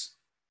sites,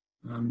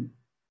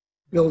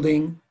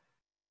 building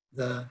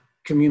the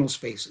communal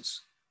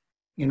spaces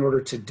in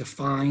order to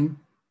define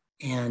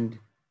and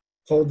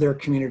hold their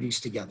communities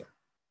together,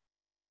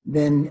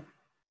 then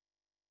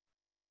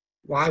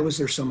why was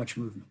there so much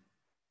movement?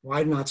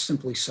 Why not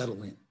simply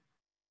settle in?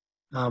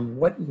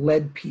 What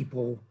led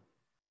people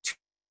to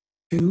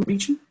the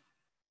region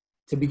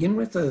to begin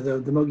with,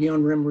 the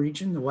Mogollon Rim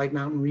region, the White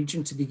Mountain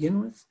region to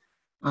begin with?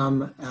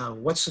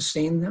 What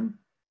sustained them,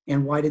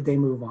 and why did they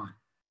move on?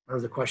 Are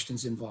the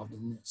questions involved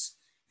in this?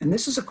 And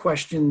this is a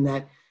question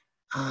that,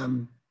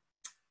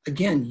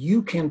 again,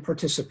 you can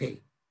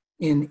participate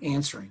in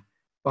answering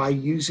by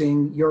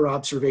using your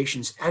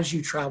observations as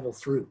you travel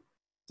through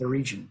the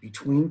region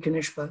between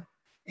Kinishba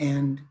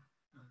and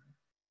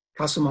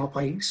Casa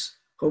Malpais,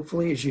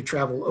 hopefully as you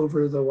travel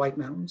over the White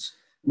Mountains,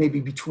 maybe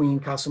between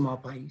Casa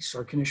Malpais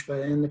or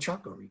Kinishba and the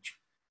Chaco region,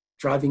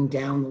 driving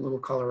down the Little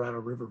Colorado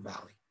River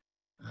Valley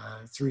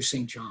through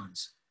St.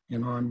 John's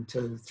and on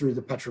to through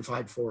the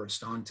petrified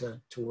forest on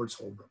towards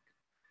Holbrook.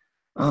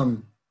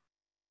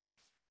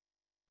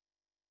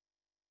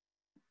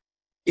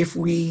 If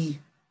we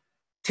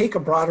take a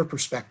broader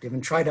perspective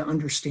and try to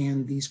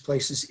understand these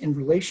places in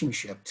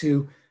relationship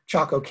to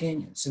Chaco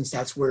Canyon, since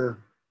that's where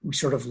we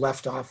sort of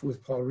left off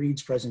with Paul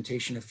Reed's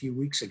presentation a few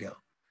weeks ago,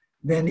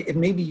 then it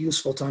may be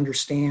useful to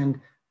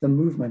understand the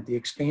movement, the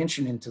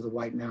expansion into the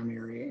White Mountain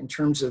area in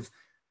terms of,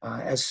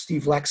 as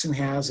Steve Lexon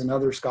has and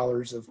other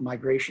scholars of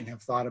migration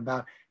have thought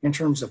about, in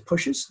terms of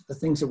pushes, the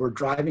things that were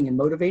driving and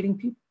motivating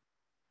people,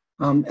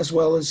 as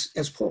well as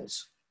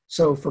pulls.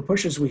 So for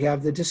pushes, we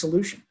have the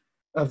dissolution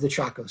of the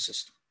Chaco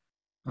system.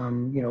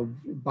 You know,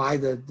 by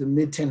the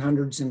mid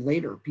 1000s and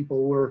later,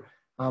 people were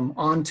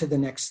on to the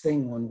next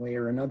thing one way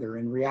or another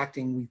and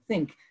reacting, we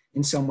think,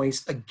 in some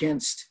ways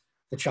against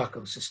the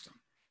Chaco system.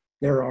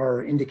 There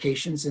are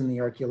indications in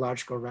the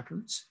archaeological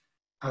records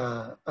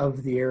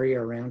of the area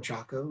around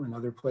Chaco and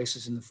other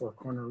places in the Four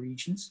Corner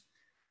regions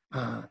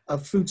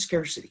of food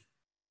scarcity,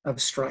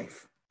 of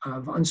strife,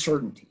 of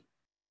uncertainty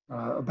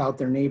about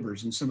their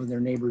neighbors and some of their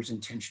neighbors'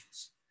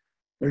 intentions.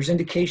 There's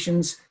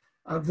indications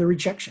of the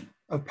rejection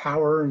of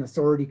power and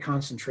authority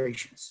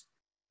concentrations,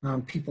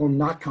 people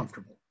not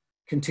comfortable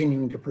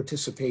continuing to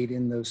participate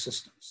in those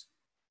systems.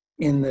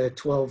 In the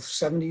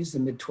 1270s, the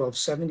mid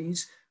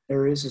 1270s,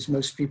 there is, as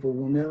most people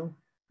will know,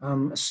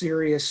 a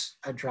serious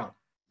drought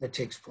that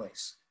takes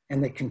place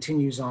and that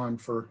continues on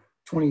for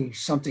 20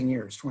 something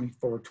years,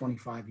 24,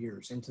 25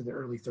 years into the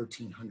early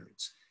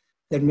 1300s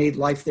that made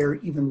life there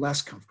even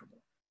less comfortable.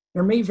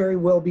 There may very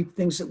well be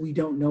things that we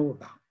don't know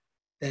about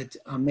that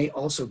may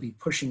also be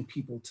pushing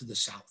people to the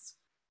south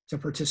to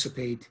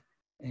participate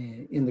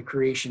in the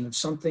creation of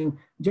something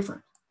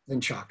different than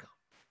Chaco.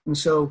 And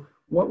so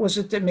what was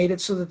it that made it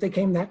so that they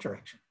came that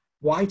direction?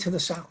 Why to the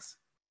south?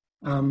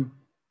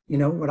 You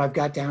know, what I've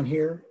got down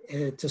here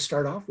to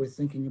start off with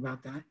thinking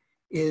about that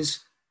is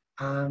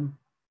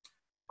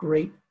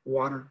great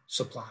water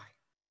supply.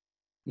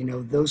 You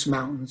know, those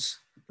mountains,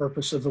 the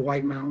purpose of the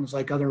White Mountains,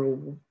 like other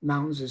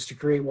mountains, is to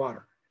create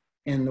water.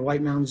 And the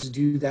White Mountains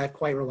do that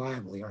quite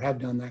reliably, or have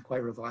done that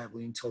quite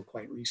reliably until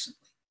quite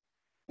recently.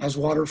 As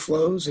water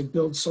flows, it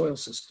builds soil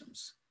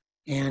systems,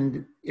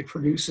 and it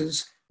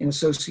produces, in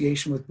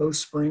association with both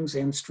springs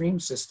and stream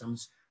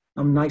systems,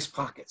 nice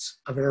pockets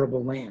of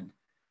arable land.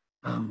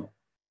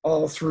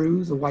 All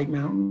through the White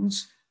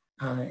Mountains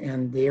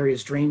and the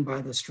areas drained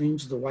by the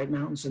streams of the White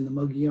Mountains and the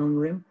Mogollon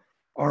Rim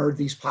are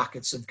these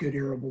pockets of good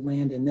arable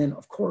land. And then,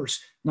 of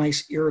course,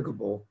 nice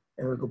arable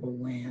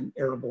land,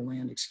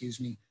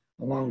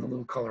 along the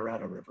Little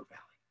Colorado River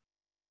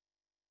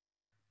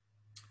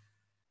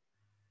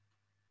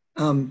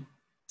Valley.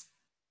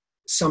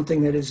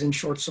 Something that is in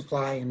short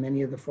supply in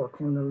many of the Four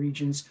Corner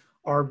regions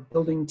are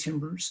building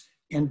timbers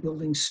and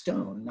building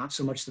stone, not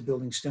so much the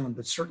building stone,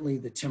 but certainly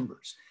the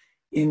timbers.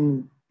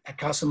 At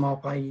Casa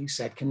Malpais,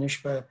 at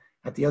Kinishba,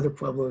 at the other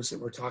pueblos that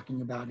we're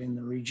talking about in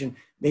the region,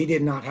 they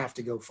did not have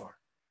to go far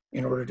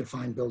in order to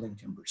find building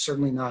timbers,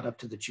 certainly not up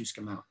to the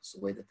Chusca Mountains, the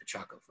way that the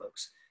Chaco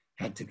folks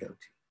had to go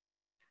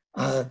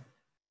to.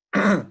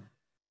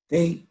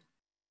 They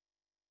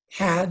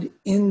had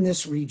in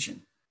this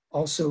region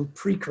also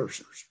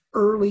precursors,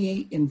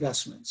 early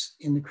investments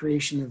in the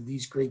creation of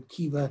these great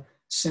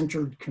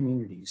kiva-centered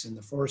communities in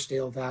the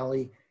Forestdale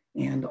Valley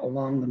and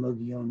along the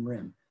Mogollon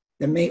Rim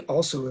that may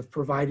also have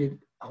provided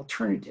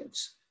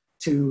alternatives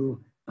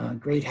to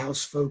great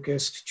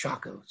house-focused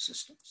Chaco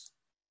systems.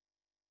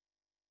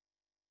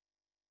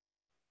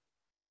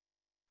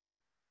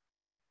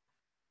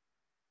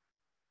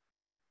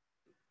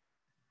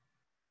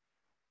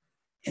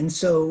 And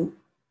so,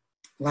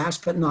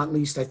 last but not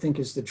least, I think,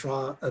 is the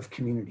draw of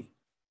community.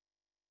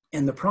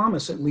 And the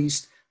promise, at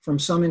least from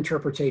some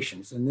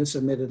interpretations, and this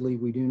admittedly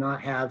we do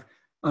not have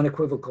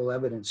unequivocal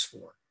evidence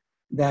for,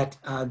 that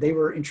they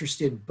were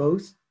interested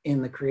both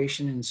in the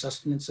creation and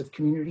sustenance of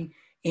community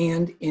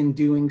and in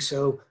doing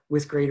so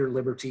with greater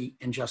liberty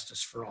and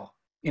justice for all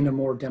in a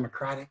more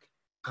democratic,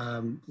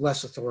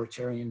 less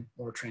authoritarian,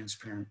 more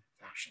transparent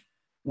fashion,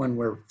 one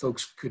where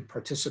folks could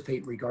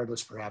participate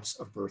regardless perhaps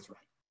of birthright.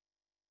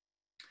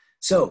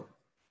 So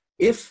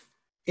if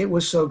it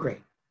was so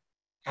great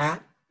along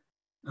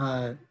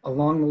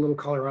the Little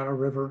Colorado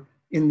River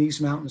in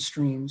these mountain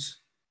streams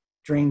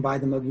drained by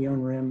the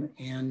Mogollon Rim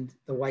and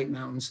the White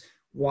Mountains,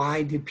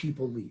 why did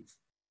people leave?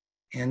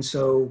 And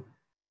so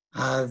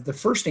the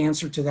first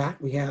answer to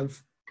that we have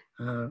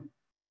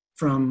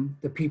from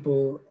the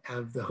people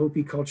of the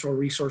Hopi Cultural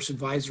Resource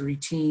Advisory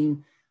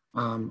Team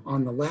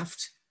on the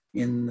left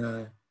in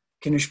the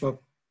Kinishba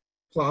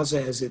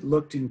Plaza as it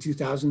looked in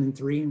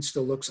 2003 and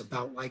still looks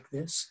about like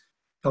this,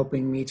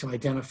 helping me to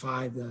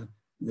identify the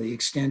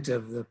extent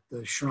of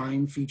the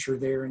shrine feature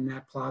there in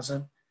that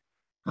plaza,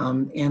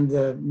 and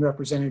the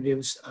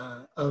representatives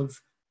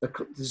of the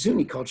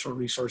Zuni Cultural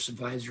Resource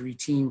Advisory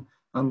Team,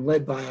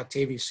 led by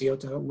Octavia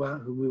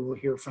Ciota, who we will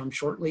hear from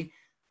shortly,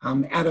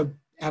 at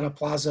a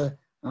plaza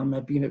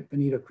at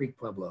Bonito Creek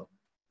Pueblo,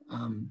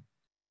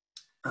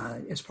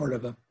 as part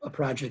of a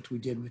project we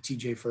did with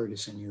TJ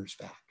Ferguson years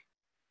back.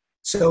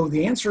 So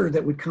the answer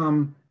that would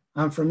come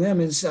from them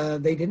is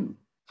they didn't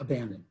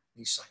abandon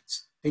these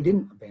sites. They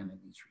didn't abandon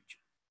these regions.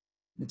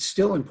 It's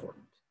still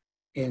important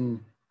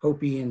in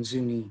Hopi and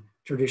Zuni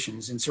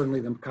traditions, and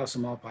certainly the Casa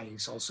Malpais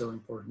is also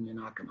important in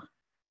Acoma,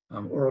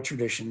 oral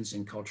traditions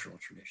and cultural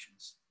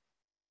traditions.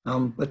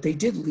 But they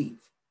did leave.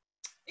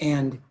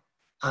 And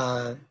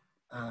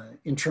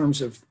in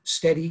terms of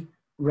steady,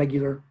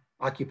 regular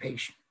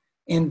occupation.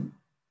 And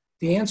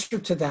the answer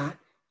to that,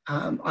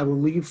 I will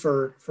leave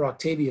for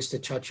Octavius to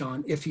touch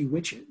on if he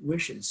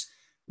wishes,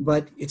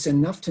 but it's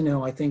enough to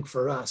know, I think,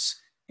 for us,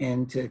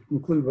 and to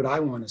conclude what I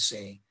want to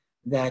say,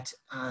 that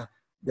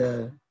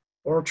the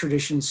oral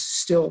traditions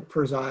still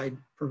provide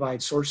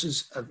provide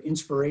sources of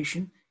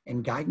inspiration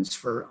and guidance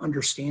for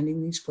understanding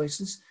these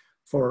places,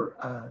 for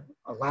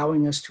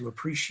allowing us to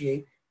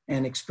appreciate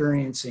and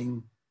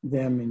experiencing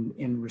them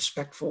in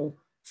respectful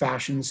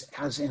fashions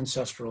as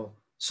ancestral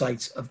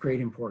sites of great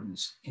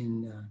importance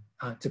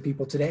to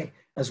people today,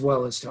 as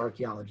well as to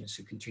archaeologists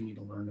who continue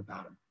to learn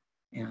about them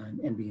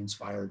and be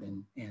inspired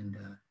and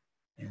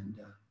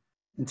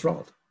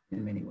enthralled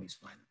in many ways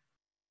by them.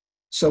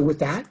 So with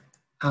that,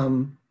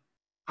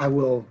 I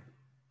will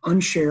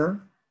unshare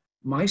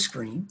my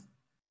screen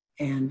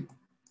and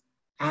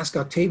ask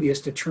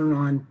Octavius to turn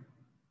on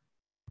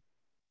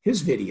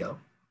his video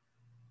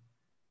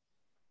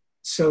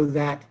so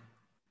that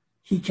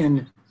he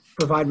can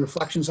provide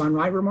reflections on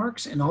my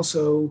remarks and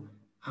also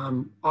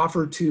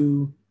offer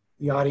to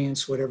the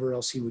audience whatever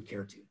else he would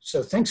care to.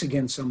 So thanks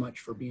again so much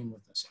for being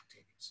with us,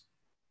 Octavius.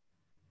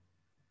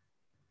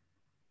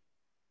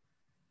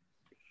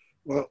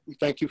 Well,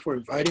 thank you for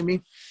inviting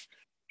me.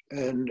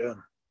 And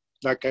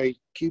like I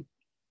keep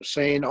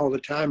saying all the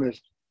time,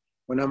 is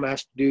when I'm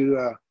asked to do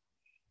a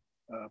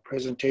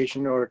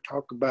presentation or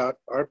talk about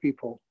our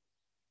people,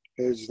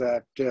 is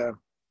that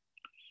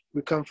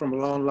we come from a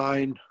long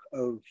line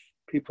of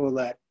people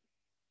that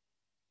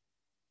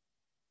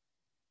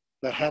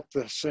had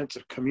the sense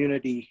of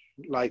community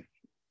life.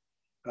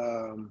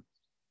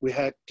 We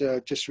had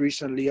just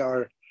recently,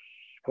 our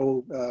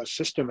whole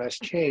system has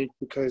changed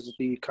because of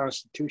the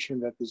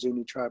constitution that the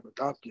Zuni tribe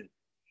adopted.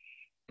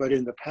 But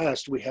in the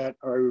past, we had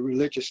our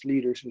religious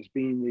leaders as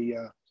being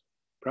the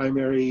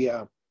primary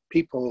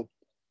people,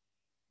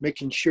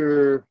 making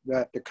sure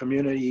that the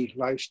community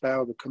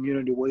lifestyle, the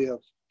community way of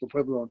the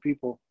Puebloan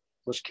people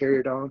was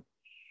carried on.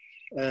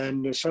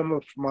 And some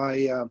of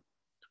my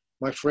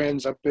my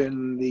friends up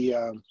in the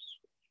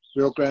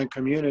Rio Grande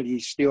community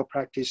still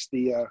practice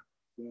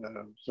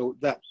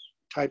that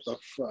type of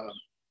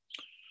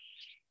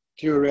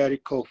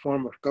theoretical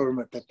form of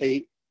government, that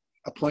they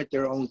appoint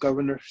their own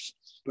governors,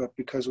 but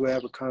because we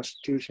have a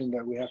constitution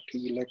that we have to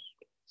elect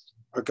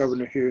our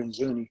governor here in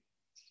Zuni.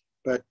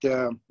 But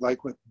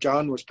like what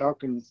John was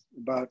talking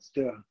about,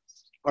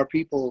 our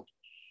people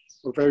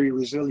were very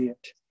resilient.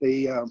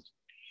 They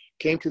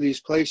came to these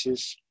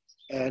places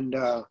and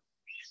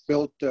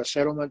built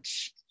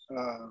settlements,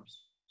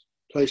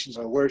 places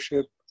of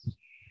worship,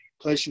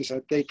 places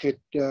that they could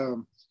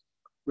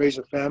raise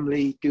a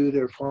family, do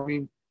their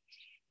farming.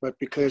 But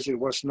because it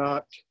was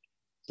not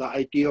the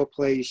ideal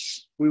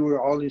place, we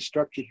were all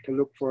instructed to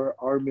look for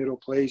our middle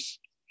place,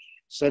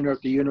 center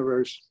of the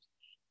universe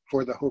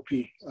for the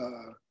Hopi.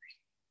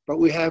 But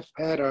we have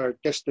had our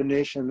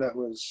destination that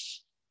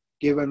was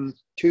given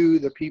to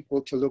the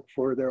people to look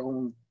for their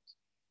own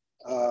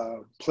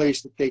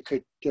place that they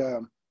could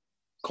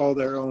call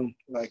their own,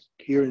 like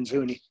here in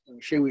Zuni,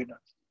 Shiwina.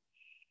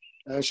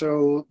 And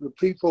so the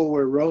people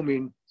were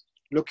roaming,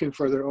 looking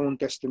for their own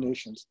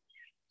destinations.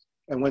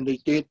 And when they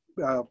did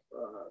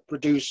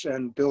produce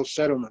and build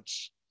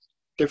settlements,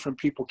 different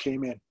people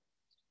came in.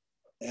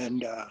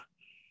 And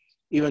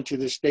even to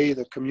this day,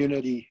 the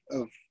community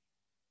of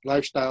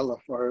lifestyle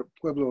of our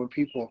Puebloan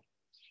people,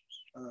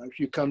 if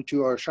you come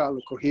to our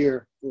Archaeological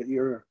here,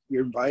 you're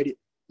invited,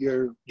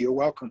 you're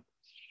welcome.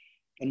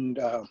 And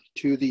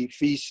to the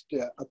feast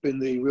up in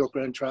the Rio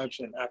Grande tribes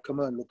in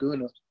Acoma and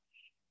Laguna,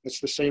 it's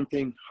the same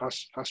thing.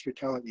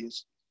 Hospitality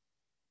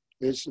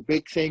is a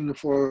big thing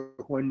for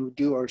when we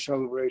do our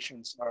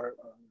celebrations, our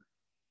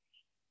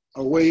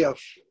way of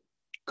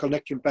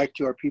connecting back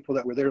to our people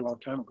that were there a long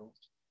time ago.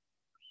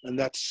 And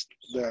that's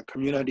the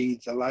community,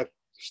 the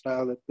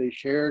lifestyle that they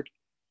shared,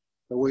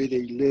 the way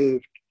they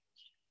lived.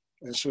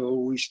 And so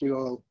we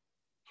still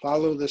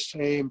follow the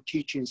same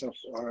teachings of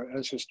our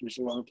ancestors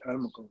a long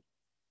time ago.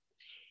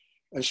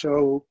 And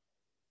so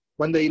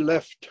when they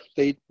left,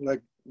 they,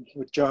 like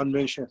what John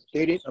mentioned,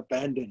 they didn't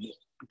abandon it,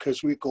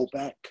 because we go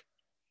back.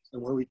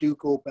 And when we do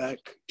go back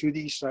to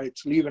these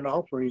sites, leave an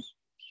offering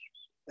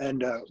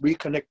and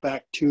reconnect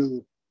back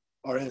to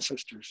our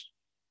ancestors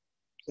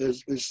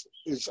is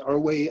our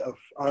way of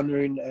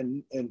honoring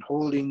and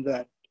holding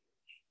that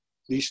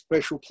these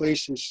special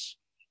places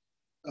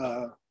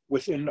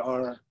within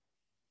our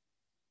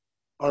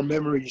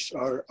memories,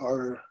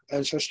 our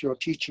ancestral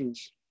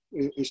teachings,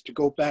 is to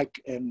go back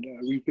and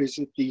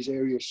revisit these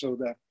areas so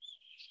that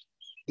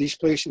these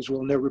places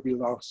will never be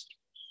lost.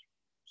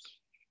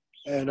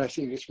 And I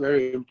think it's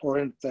very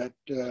important that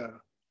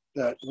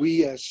that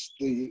we, as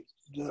the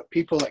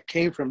people that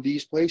came from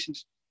these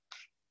places,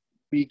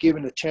 be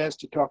given a chance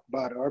to talk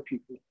about our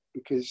people,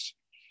 because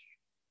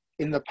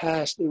in the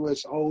past it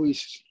was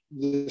always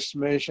this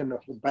mention of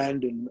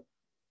abandonment,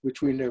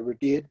 which we never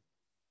did.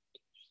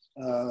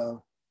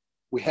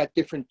 We had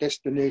different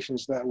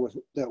destinations that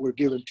were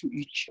given to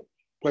each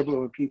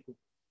Puebloan people.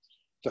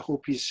 The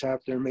Hopis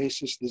have their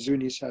mesas, the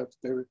Zunis have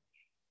their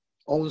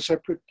own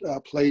separate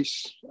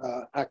place,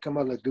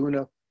 Acoma,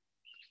 Laguna,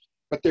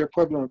 but they're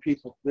Puebloan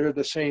people. They're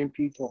the same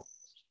people.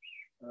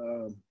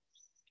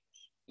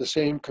 The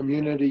same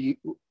community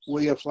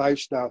way of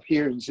lifestyle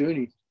here in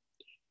Zuni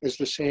is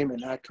the same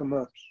in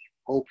Acoma,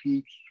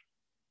 Hopi,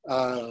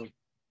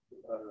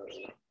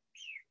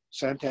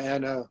 Santa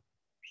Ana,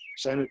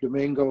 Santo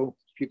Domingo.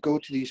 If you go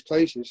to these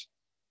places,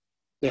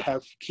 they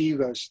have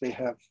kivas, they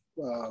have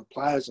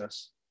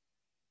plazas.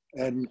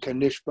 And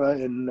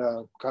Kinishba and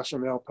Casa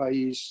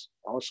Malpais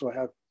also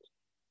have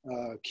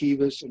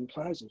kivas and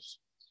plazas.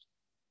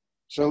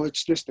 So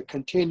it's just a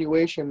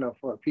continuation of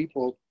our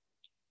people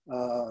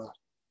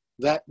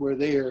that were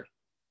there.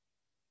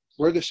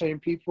 We're the same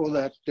people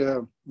that,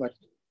 but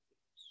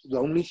the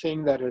only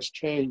thing that has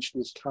changed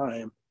is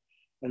time,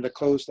 and the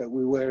clothes that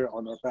we wear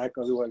on our back.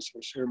 Otherwise,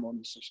 our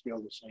ceremonies are still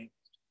the same.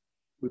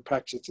 We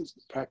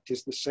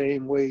practice the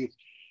same way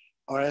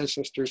our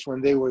ancestors,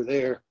 when they were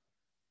there.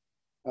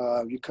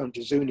 You come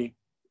to Zuni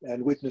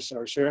and witness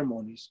our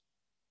ceremonies.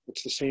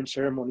 It's the same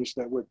ceremonies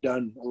that were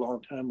done a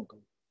long time ago.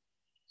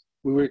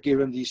 We were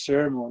given these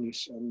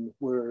ceremonies and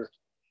were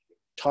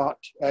taught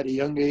at a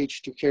young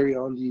age to carry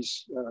on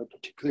these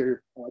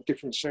particular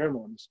different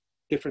ceremonies,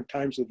 different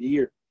times of the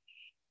year.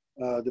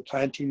 The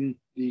planting,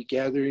 the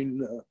gathering,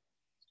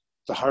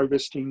 the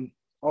harvesting,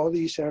 all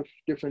these have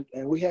different,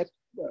 and we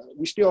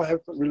still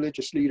have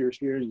religious leaders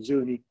here in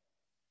Zuni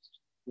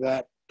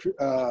that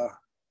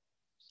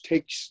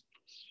takes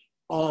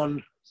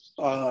on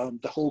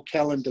the whole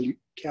calendar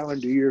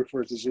year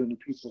for the Zuni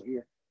people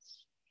here.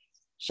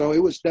 So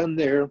it was done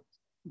there.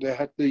 They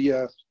had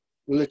the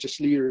religious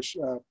leaders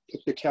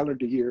pick the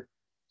calendar year.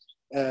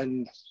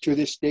 And to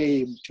this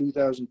day, in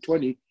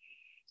 2020,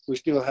 we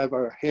still have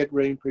our head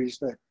rain priest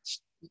that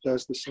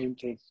does the same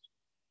thing.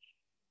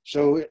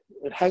 So it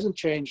hasn't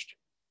changed.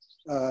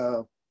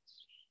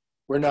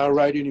 We're now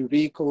riding in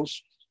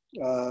vehicles.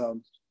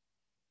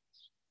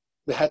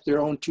 They had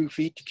their own 2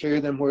 feet to carry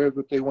them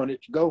wherever they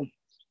wanted to go.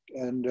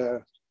 And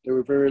they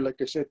were very,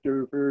 like I said, they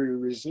were very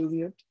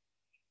resilient.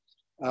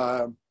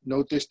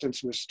 No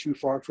distance was too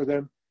far for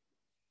them.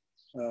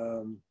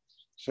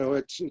 So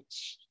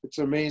it's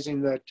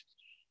amazing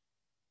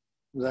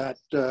that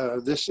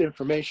this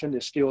information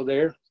is still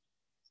there,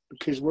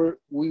 because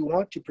we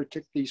want to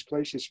protect these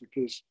places,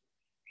 because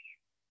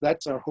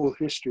that's our whole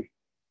history.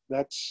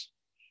 That's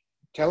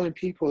telling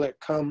people that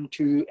come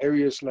to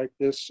areas like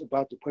this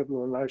about the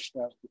Puebloan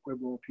lifestyle, the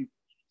Puebloan people.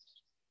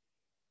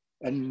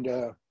 And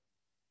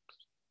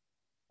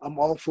I'm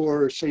all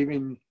for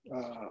saving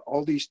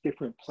all these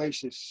different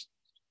places.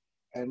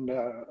 And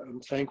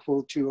I'm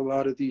thankful to a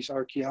lot of these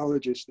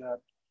archaeologists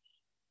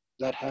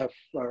that have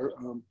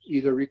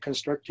either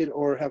reconstructed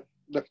or have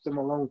left them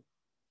alone.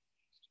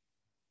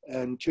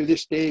 And to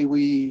this day,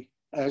 we,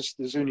 as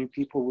the Zuni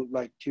people, would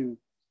like to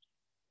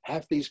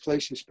have these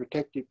places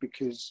protected,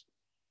 because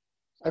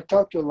I've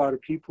talked to a lot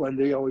of people and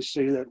they always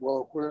say that,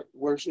 well,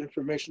 where's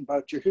information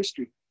about your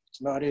history?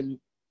 It's not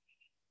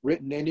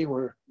written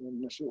anywhere.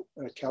 And so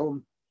I tell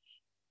them,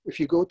 if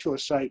you go to a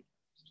site,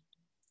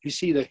 you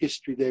see the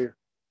history there,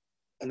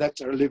 and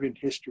that's our living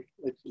history.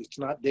 It's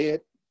not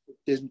dead. It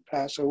didn't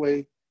pass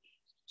away.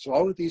 So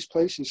all of these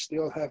places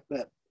still have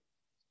that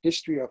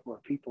history of our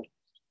people.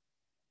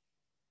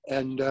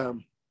 And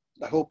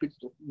I hope it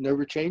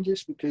never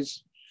changes,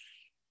 because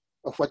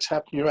of what's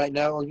happening right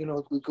now. You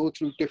know, we go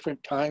through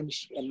different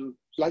times, and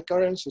like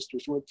our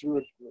ancestors went through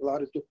a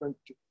lot of different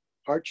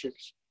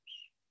hardships,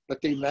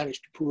 but they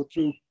managed to pull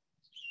through.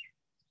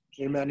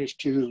 They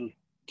managed to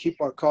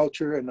keep our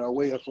culture and our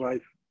way of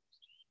life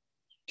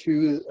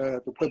to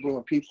the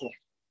Puebloan people.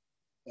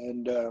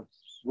 And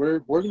we're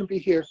going to be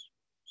here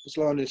as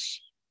long as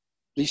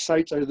these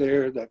sites are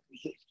there.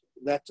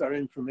 That's our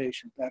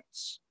information.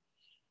 That's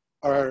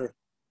our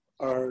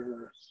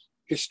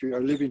history,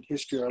 our living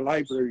history, our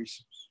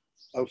libraries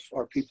of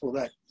our people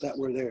that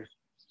were there.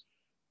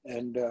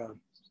 And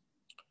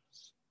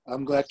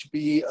I'm glad to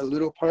be a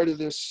little part of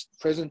this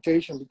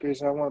presentation,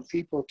 because I want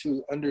people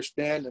to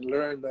understand and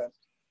learn that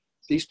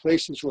these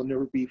places will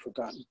never be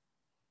forgotten.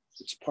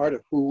 It's part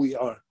of who we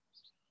are.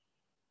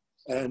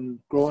 And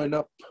growing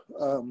up,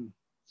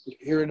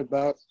 hearing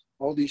about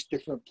all these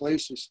different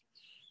places,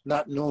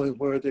 not knowing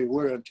where they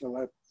were until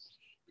I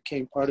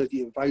became part of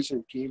the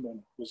advisory team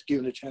and was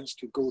given a chance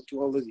to go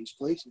to all of these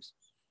places.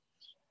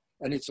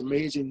 And it's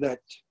amazing that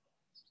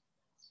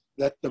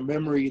the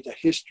memory, the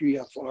history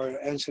of our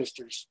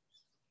ancestors,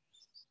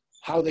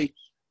 how they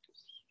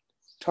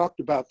talked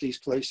about these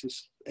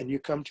places, and you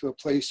come to a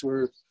place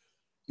where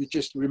you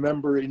just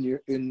remember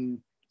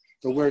in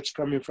the words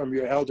coming from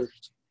your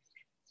elders,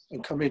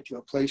 and come into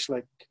a place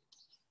like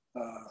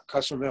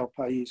Casa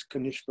Malpais,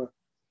 Kinishba.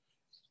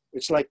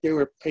 It's like they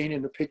were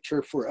painting a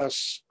picture for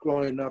us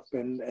growing up,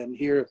 and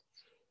here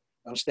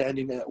I'm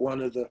standing at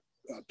one of the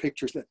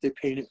pictures that they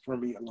painted for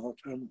me a long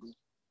time ago.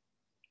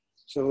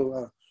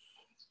 So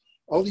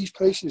all these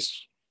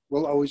places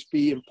will always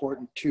be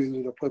important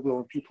to the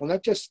Puebloan people,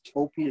 not just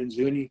Hopi and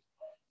Zuni,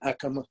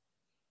 Acoma,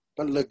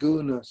 but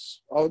Lagunas.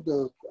 All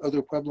the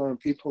other Puebloan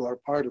people are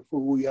part of who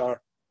we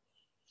are.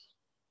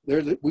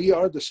 We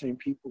are the same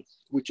people.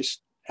 We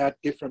just had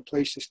different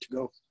places to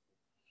go.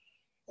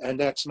 And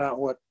that's not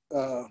what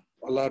a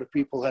lot of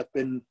people have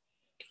been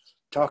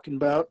talking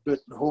about, but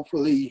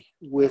hopefully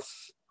with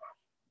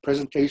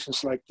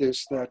presentations like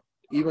this, that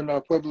even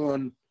our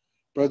Puebloan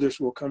brothers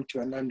will come to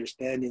an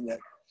understanding that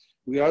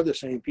We are the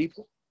same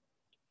people.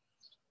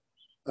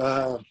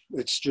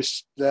 It's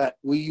just that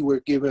we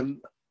were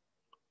given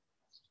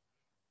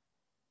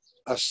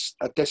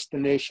a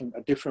destination,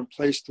 a different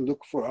place to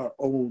look for our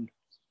own,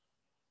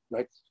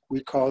 like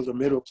we call the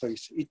middle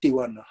place,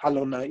 Itiwana,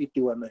 Halona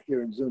Itiwana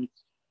here in Zuni.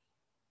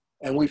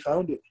 And we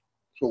found it,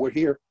 so we're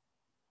here.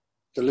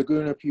 The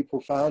Laguna people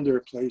found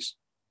their place.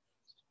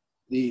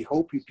 The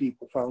Hopi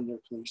people found their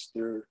place.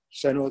 They're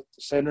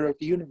center of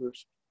the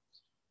universe.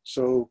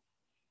 So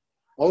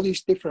all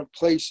these different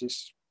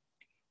places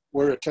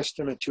were a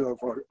testament to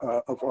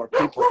of our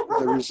people,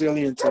 the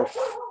resilience of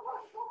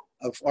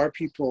our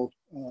people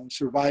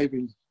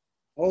surviving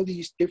all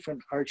these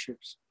different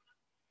hardships,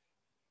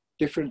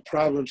 different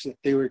problems that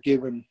they were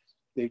given.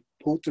 They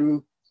pulled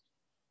through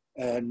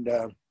and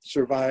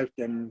survived,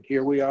 and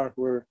here we are.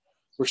 We're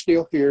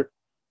still here.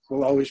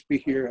 We'll always be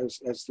here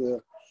as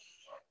the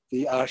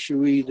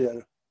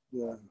Ashui,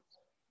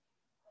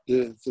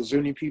 the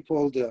Zuni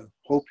people, the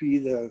Hopi,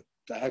 the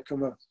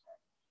Acoma.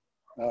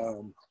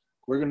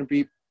 We're going to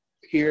be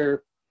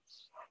here,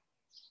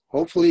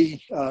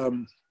 hopefully,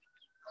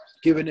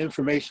 giving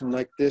information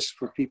like this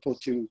for people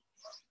to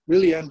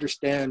really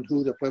understand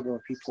who the Pueblo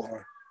people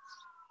are.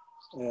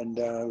 And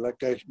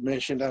like I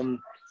mentioned,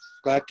 I'm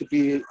glad to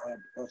be a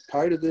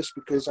part of this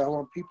because I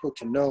want people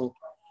to know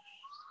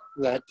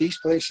that these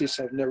places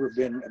have never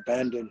been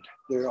abandoned.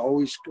 They're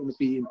always going to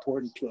be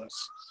important to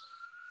us.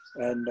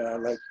 And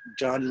like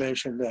John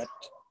mentioned, that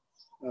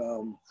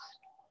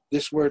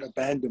this word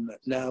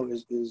abandonment now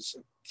is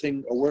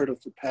a word of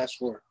the past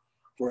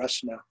for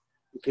us now,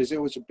 because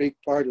it was a big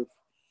part of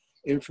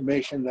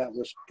information that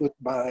was put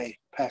by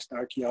past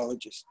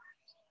archaeologists.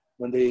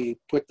 When they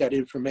put that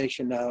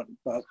information out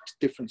about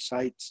different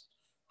sites,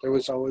 there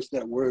was always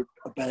that word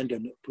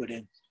abandonment put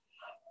in.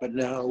 But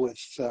now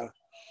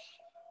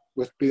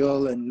with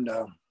Bill and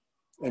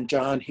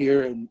John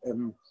here and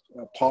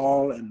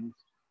Paul and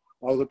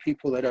all the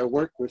people that I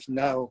work with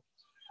now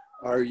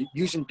are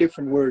using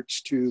different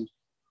words to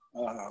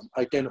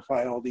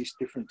identify all these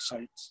different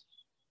sites.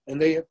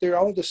 And they're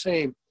all the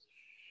same.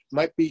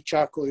 Might be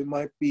Chaco, it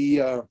might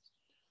be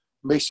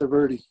Mesa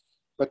Verde,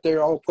 but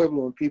they're all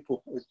Puebloan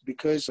people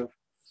because of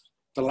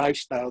the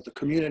lifestyle, the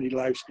community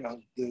lifestyle,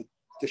 the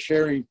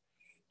sharing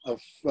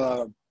of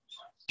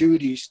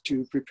duties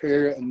to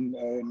prepare and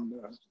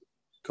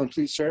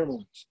complete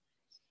ceremonies.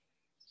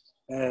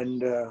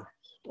 And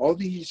all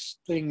these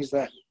things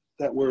that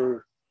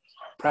were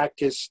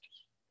practiced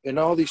in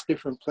all these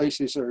different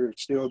places are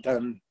still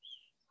done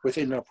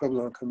within our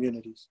Puebloan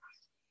communities.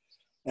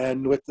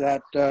 And with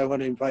that, I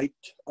want to invite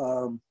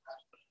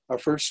our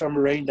first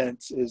summer rain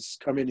dance is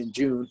coming in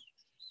June,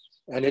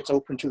 and it's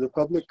open to the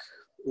public.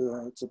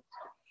 It's a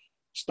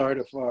start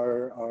of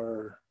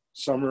our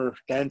summer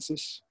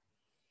dances,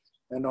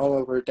 and all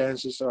of our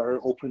dances are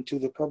open to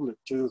the public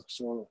too.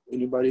 So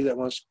anybody that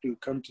wants to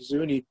come to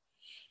Zuni,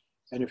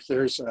 and if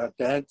there's a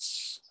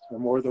dance, they're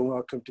more than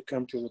welcome to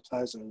come to the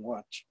plaza and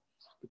watch,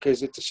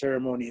 because it's a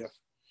ceremony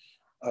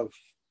of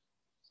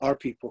our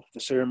people, the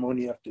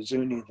ceremony of the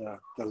Zuni,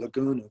 the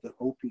Laguna, the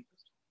Hopi,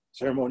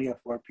 ceremony of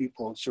our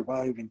people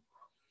surviving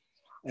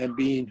and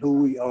being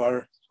who we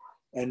are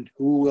and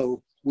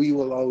we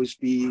will always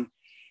be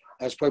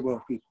as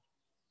Pueblo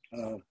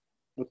people.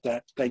 With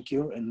that, thank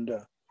you, and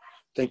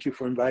thank you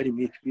for inviting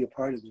me to be a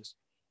part of this.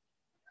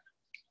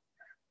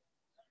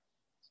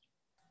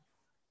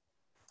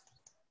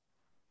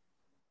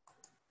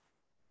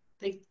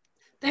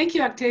 Thank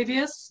you,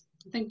 Octavius.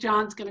 I think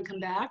John's going to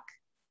come back.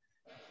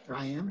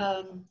 I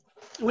am.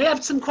 We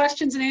have some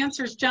questions and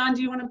answers. John,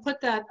 do you want to put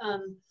that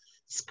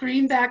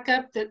screen back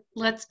up that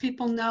lets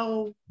people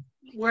know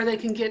where they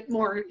can get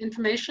more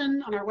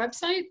information on our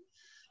website?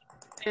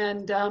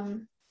 And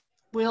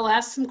we'll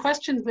ask some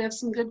questions. We have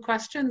some good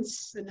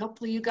questions, and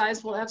hopefully you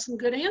guys will have some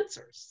good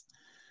answers.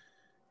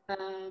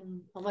 I'll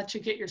let you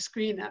get your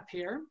screen up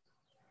here.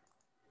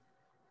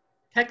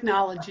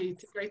 Technology,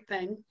 it's a great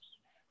thing.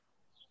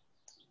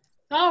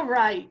 All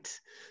right,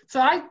 so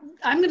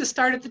I'm going to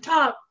start at the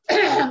top,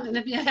 and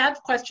if you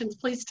have questions,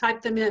 please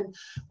type them in.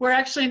 We're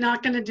actually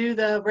not going to do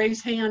the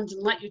raise hand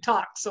and let you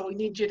talk, so we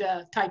need you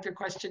to type your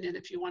question in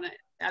if you want to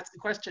ask a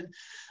question.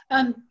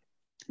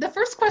 The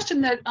first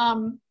question that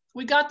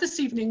we got this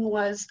evening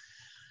was,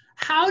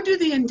 how do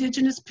the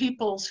indigenous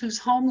peoples whose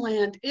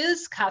homeland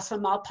is Casa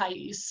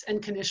Malpais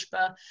and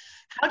Kinishba,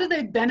 how do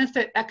they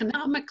benefit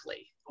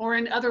economically or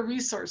in other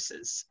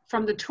resources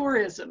from the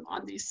tourism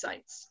on these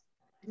sites?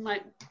 You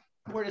might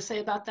more to say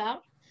about that?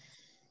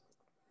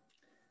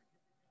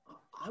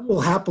 I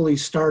will happily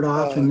start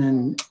off and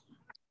then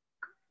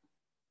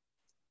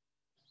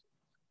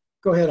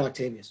go ahead,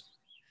 Octavius.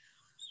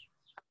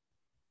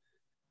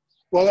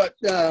 Well,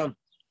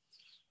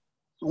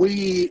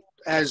 we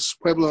as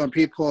Puebloan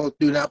people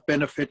do not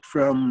benefit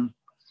from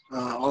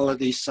all of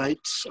these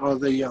sites, all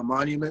the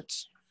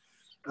monuments,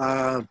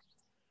 but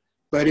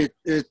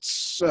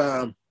it's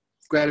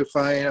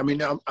gratifying. I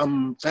mean,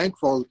 I'm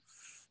thankful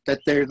that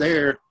they're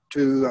there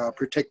to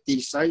protect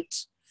these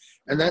sites,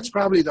 and that's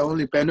probably the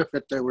only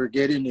benefit that we're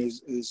getting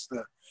is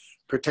the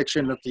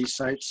protection of these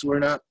sites. We're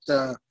not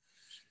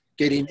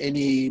getting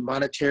any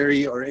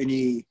monetary or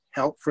any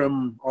help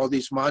from all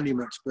these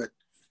monuments, but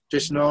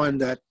just knowing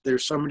that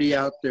there's somebody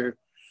out there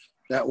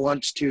that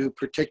wants to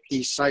protect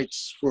these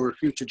sites for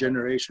future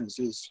generations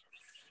is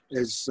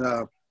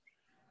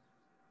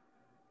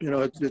you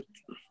know,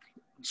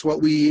 it's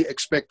what we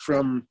expect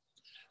from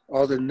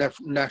all the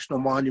national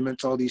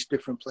monuments, all these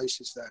different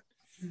places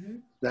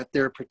that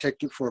they're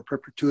protected for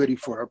perpetuity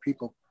for our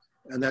people.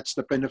 And that's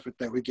the benefit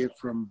that we get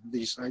from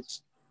these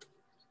sites.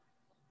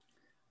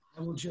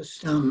 I will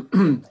just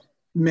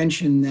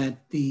mention that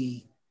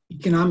the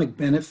economic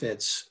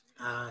benefits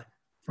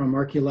from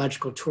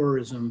archaeological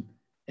tourism,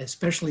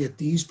 especially at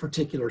these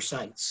particular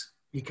sites,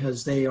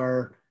 because they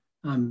are,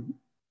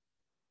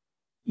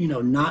 you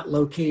know, not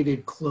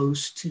located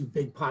close to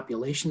big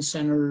population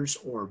centers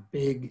or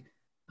big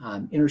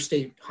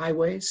interstate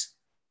highways,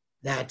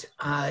 that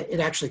it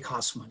actually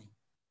costs money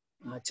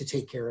to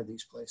take care of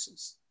these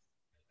places.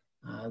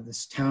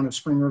 This town of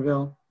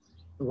Springerville,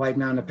 the White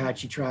Mountain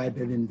Apache tribe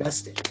had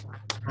invested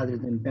rather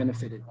than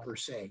benefited per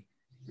se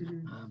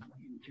in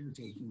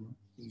caretaking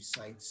these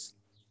sites.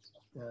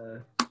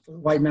 The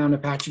White Mountain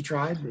Apache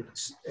tribe,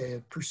 it's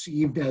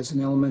perceived as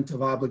an element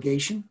of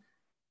obligation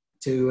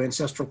to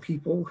ancestral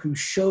people who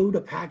showed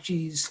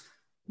Apaches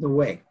the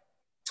way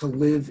to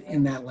live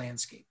in that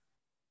landscape.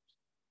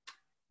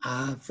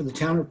 For the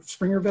town of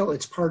Springerville,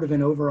 it's part of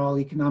an overall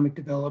economic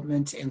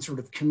development and sort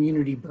of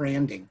community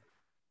branding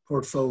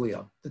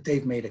portfolio that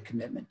they've made a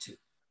commitment to.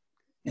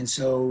 And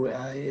so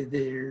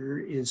there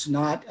is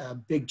not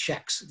big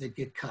checks that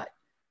get cut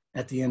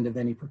at the end of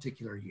any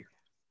particular year.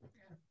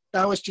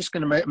 I was just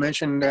going to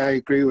mention, I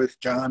agree with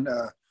John.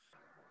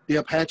 The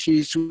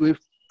Apaches, we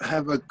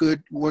have a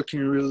good working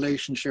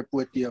relationship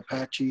with the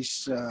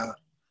Apaches.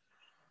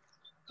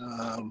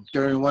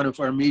 During one of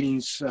our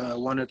meetings,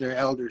 one of their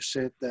elders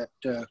said that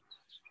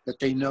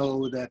they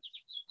know that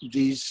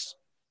these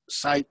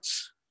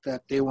sites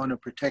that they want to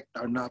protect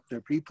are not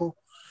their people,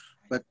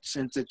 but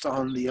since it's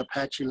on the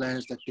Apache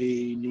lands, that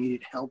they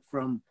needed help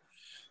from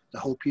the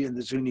Hopi and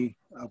the Zuni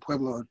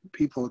Pueblo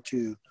people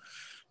to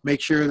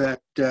make sure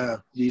that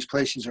these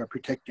places are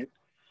protected.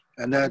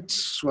 And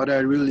that's what I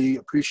really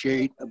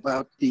appreciate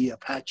about the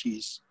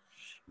Apaches,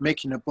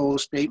 making a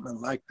bold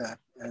statement like that.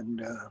 And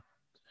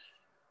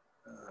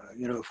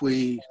you know, if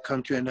we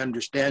come to an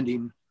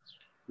understanding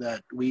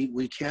that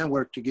we can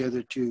work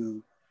together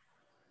to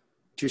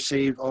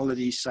save all of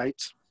these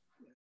sites.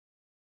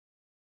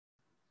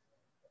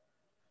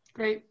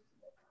 Great.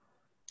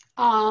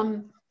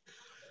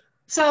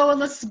 So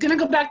let's gonna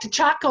go back to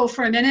Chaco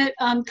for a minute.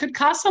 Could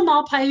Casa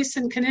Malpais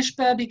and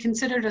Kinishba be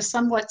considered a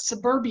somewhat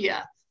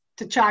suburbia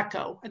to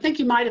Chaco? I think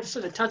you might have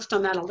sort of touched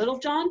on that a little,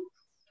 John.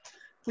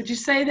 Would you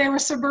say they were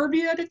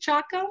suburbia to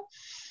Chaco?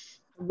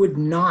 Would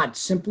not,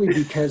 simply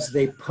because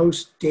they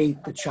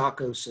post-date the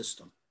Chaco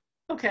system.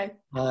 Okay.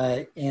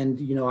 And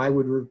you know, I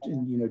would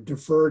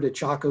defer to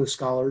Chaco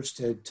scholars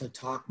to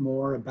talk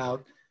more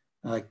about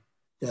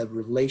the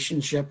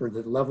relationship or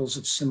the levels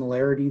of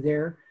similarity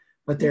there,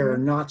 but they are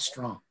not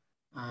strong.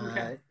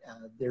 Okay.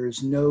 There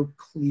is no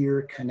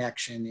clear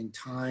connection in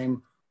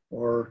time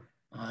or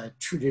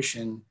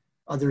tradition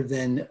other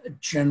than a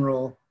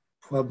general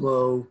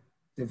Pueblo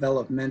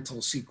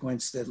developmental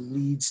sequence that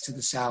leads to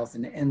the south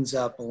and ends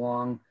up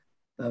along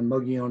the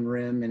Mogollon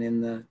Rim and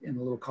in the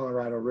Little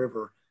Colorado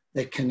River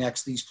that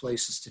connects these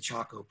places to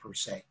Chaco per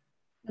se.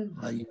 You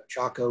know,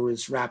 Chaco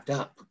is wrapped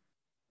up.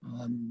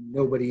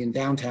 Nobody in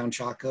downtown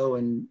Chaco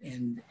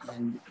and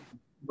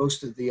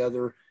most of the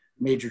other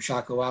major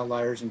Chaco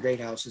outliers and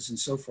great houses and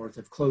so forth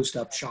have closed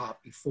up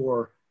shop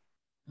before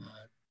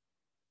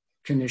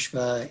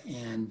Kinishba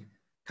and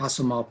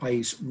Casa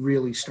Malpais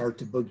really start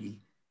to boogie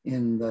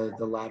in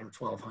the latter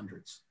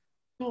 1200s.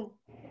 Cool.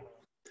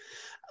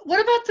 What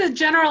about the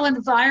general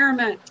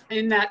environment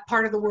in that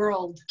part of the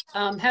world?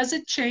 Has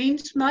it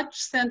changed much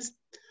since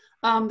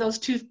those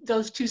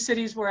two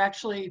cities were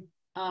actually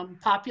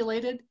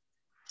populated?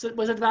 So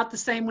was it about the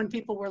same when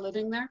people were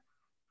living there?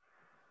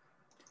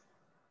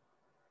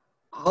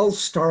 I'll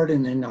start,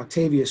 and then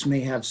Octavius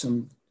may have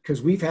some,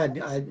 because we've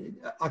had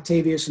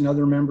Octavius and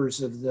other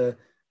members of the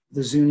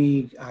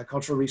Zuni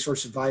Cultural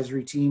Resource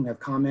Advisory Team have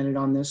commented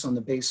on this on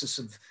the basis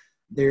of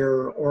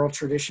their oral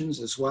traditions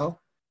as well.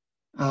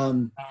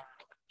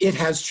 It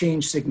has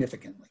changed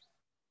significantly.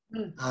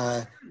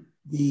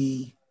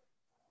 The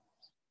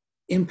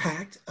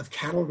impact of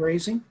cattle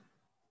grazing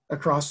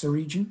across the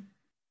region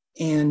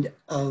and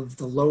of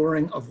the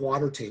lowering of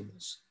water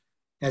tables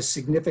has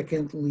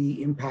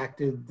significantly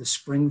impacted the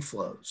spring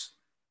flows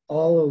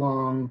all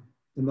along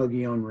the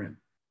Mogollon Rim.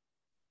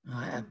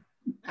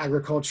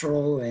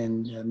 Agricultural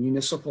and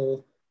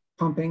municipal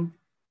pumping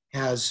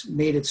has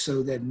made it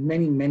so that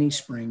many, many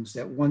springs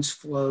that once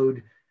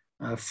flowed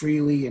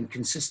freely and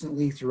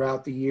consistently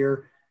throughout the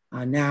year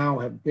now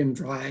have been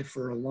dry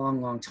for a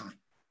long, long time.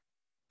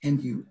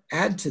 And you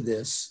add to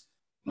this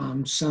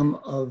some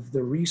of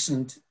the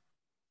recent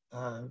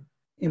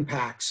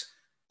impacts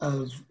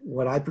of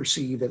what I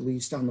perceive, at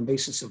least on the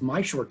basis of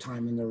my short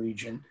time in the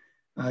region,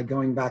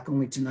 going back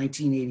only to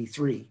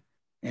 1983,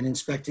 and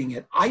inspecting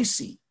it, I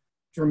see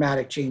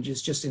dramatic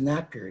changes just in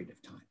that period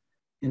of time.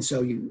 And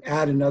so you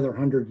add another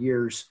 100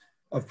 years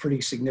of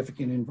pretty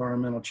significant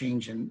environmental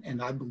change,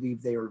 and I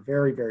believe they are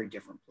very, very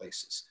different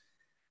places.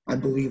 I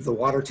believe the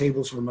water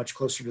tables were much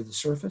closer to the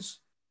surface,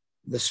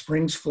 the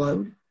springs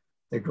flowed,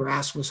 the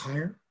grass was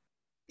higher,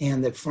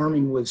 and that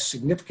farming was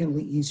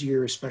significantly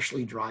easier,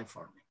 especially dry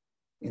farming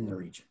in the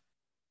region.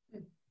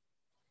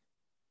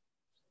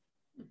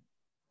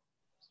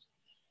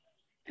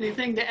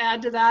 Anything to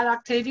add to that,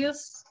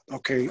 Octavius?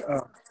 Okay.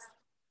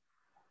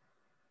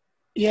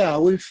 Yeah,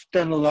 we've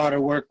done a lot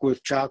of work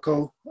with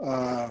Chaco,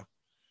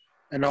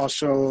 and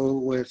also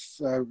with,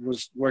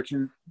 was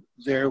working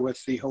there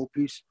with the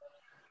Hopis.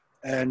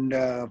 And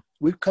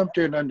we've come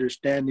to an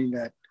understanding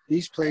that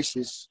these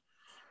places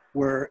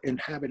were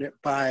inhabited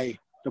by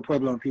the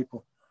Puebloan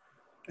people.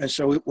 And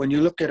so when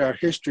you look at our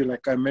history,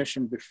 like I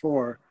mentioned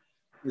before,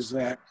 is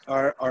that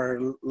our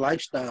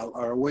lifestyle,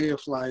 our way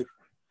of life,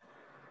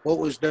 what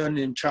was done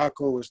in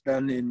Chaco was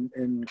done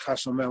in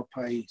Casa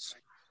Malpais,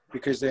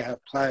 because they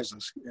have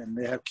plazas and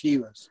they have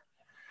kivas.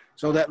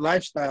 So that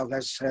lifestyle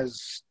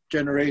has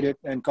generated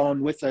and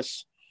gone with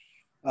us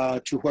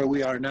to where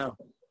we are now.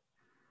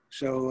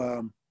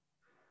 So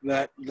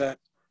that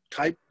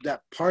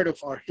part of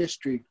our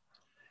history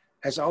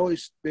has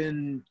always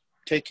been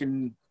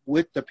taken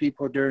with the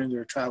people during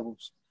their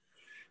travels.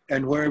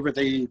 And wherever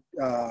they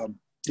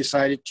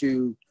decided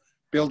to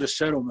build a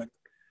settlement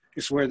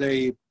is where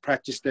they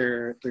practiced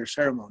their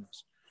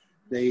ceremonies.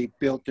 They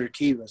built their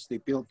kivas, they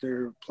built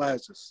their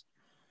plazas.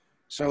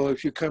 So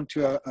if you come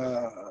to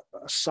a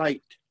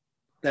site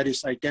that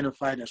is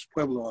identified as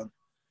Puebloan,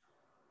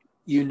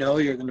 you know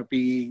you're going to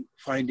be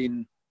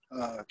finding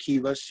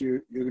kivas,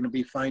 you're going to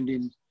be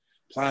finding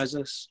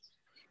plazas.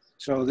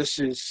 So this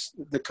is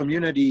the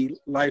community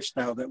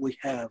lifestyle that we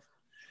have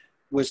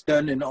was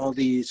done in all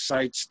these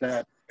sites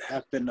that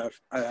have been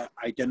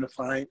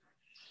identified.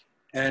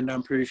 And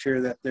I'm pretty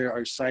sure that there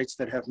are sites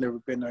that have never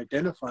been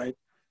identified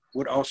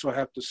would also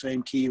have the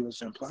same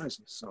kivas and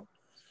plazas. So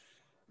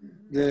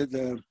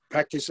the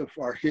practice of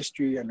our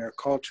history and our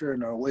culture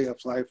and our way of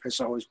life has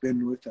always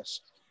been with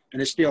us.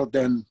 And it's still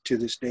done to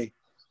this day.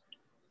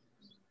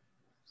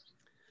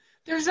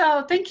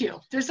 Thank you.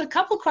 There's a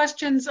couple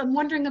questions I'm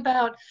wondering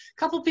about, a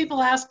couple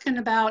people asking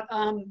about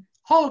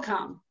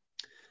Hohokam,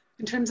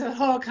 in terms of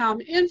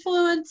Hohokam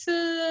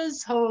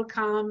influences,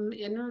 Hohokam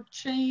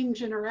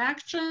interchange,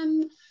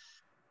 interaction.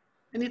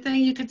 Anything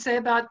you could say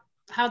about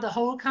how the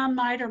Hohokam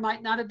might or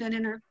might not have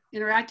been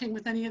interacting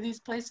with any of these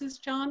places,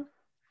 John?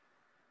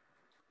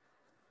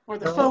 Or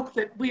the folk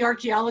that we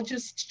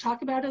archaeologists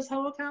talk about as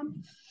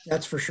Hohokam?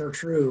 That's for sure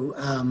true.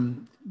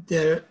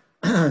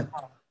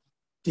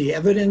 The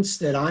evidence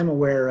that I'm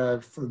aware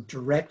of for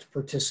direct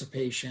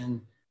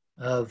participation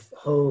of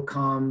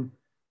Hohokam,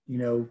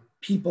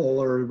 people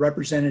or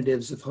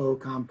representatives of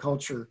Hohokam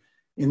culture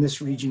in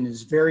this region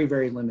is very,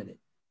 very limited.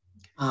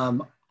 I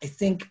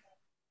think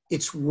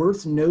it's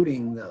worth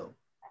noting, though,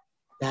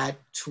 that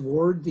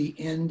toward the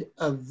end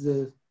of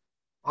the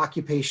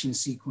occupation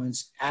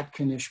sequence at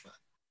Kinishba,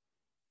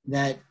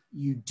 that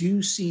you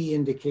do see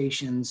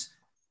indications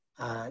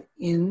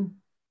in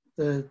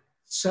the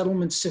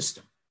settlement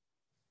system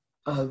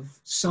of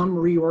some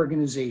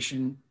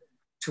reorganization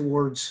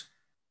towards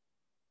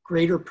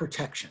greater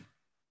protection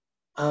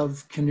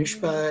of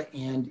Kinishba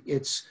and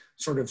its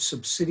sort of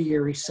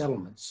subsidiary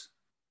settlements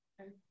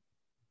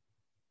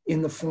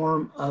in the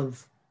form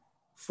of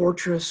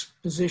fortress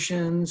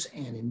positions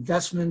and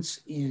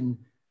investments in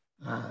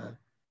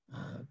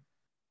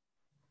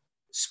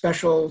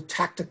special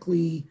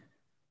tactically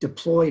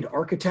deployed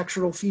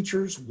architectural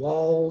features,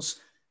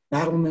 walls,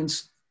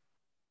 battlements,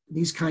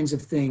 these kinds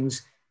of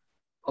things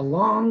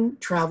along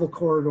travel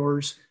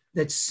corridors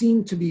that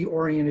seem to be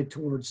oriented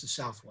towards the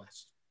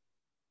southwest.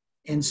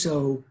 And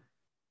so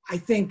I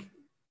think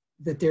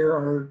that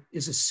there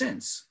is a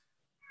sense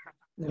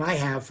that I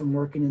have from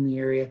working in the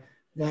area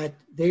that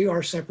they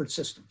are separate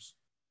systems,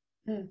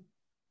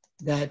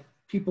 that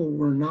people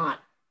were not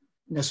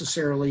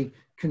necessarily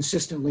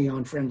consistently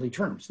on friendly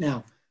terms.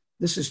 Now,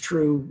 this is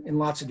true in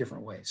lots of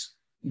different ways.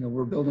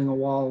 We're building a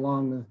wall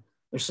along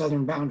the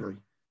southern boundary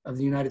of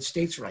the United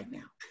States right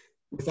now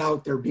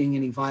without there being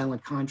any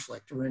violent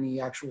conflict or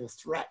any actual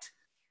threat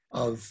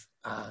of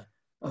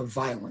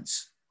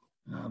violence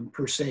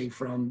per se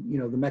from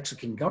the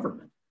Mexican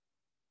government.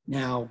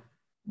 Now,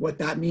 what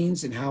that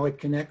means and how it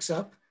connects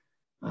up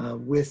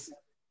with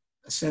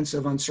a sense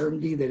of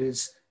uncertainty that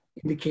is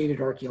indicated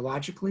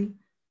archaeologically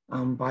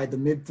by the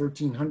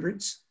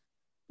mid-1300s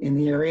in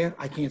the area,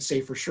 I can't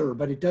say for sure,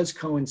 but it does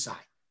coincide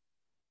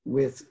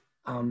with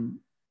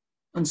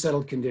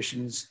unsettled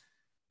conditions,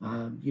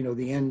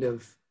 the end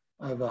of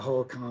a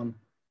Hohokam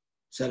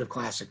set of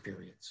classic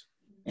periods,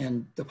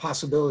 and the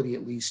possibility,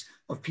 at least,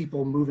 of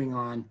people moving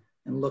on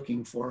and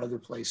looking for other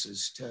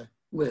places to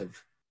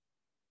live,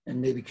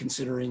 and maybe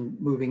considering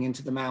moving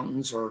into the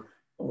mountains or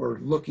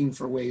looking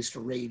for ways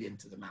to raid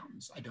into the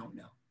mountains. I don't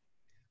know.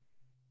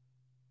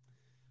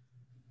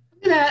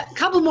 A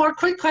couple more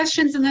quick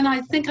questions, and then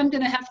I think I'm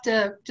going to have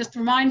to just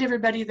remind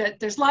everybody that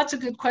there's lots of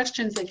good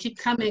questions that keep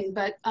coming,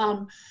 but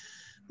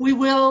we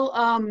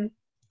will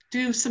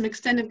do some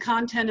extended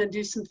content and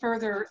do some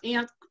further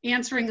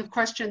answering of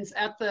questions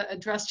at the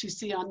address you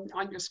see on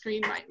your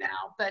screen right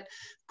now. But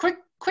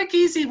quick,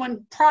 easy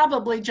one,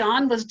 probably,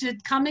 John, was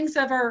did Cummings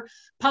ever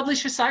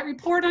publish a site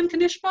report on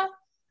Kinishba?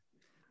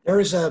 There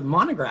is a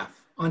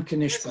monograph on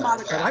Kinishba,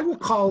 but I will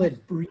call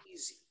it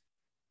breezy.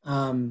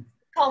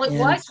 Call it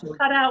what? So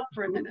cut out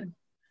for a minute.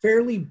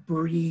 Fairly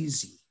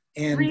breezy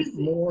and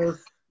breezy.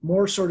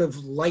 more sort of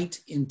light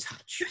in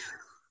touch.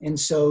 And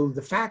so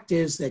the fact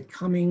is that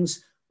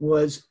Cummings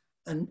was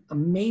an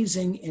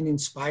amazing and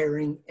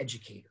inspiring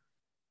educator,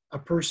 a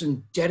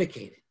person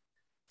dedicated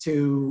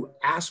to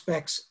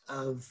aspects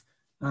of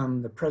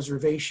the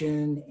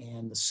preservation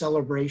and the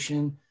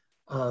celebration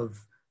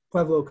of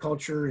Pueblo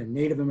culture and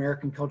Native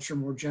American culture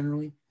more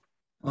generally.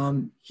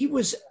 He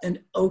was an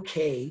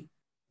okay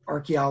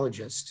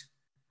archaeologist.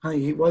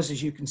 He was,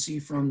 as you can see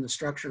from the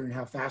structure and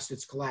how fast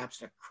it's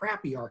collapsed, a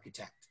crappy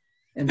architect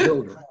and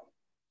builder.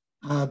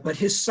 But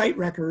his site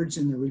records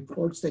and the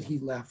reports that he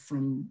left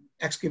from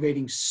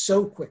excavating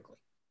so quickly,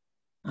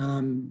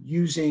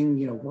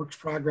 using Works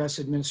Progress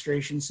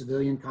Administration,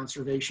 civilian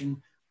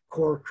conservation,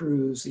 Corps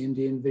crews, the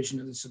Indian vision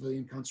of the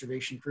civilian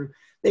conservation crew,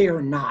 they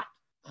are not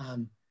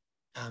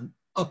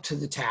up to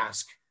the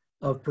task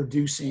of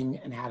producing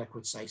an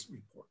adequate site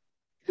report.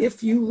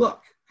 If you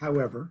look,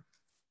 however,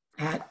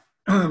 at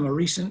a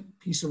recent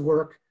piece of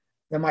work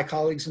that my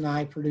colleagues and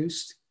I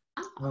produced,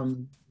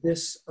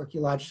 this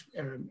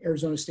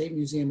Arizona State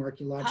Museum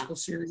Archaeological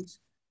Series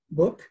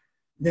book,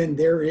 then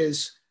there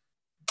is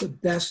the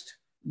best,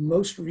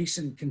 most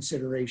recent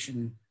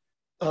consideration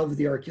of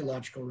the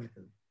archaeological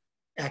record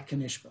at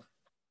Kinishba.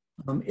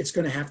 It's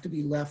going to have to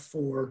be left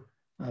for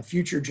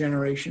future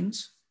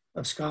generations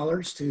of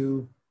scholars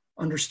to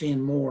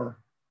understand more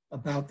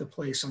about the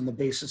place on the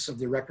basis of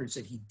the records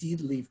that he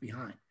did leave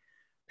behind.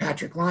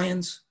 Patrick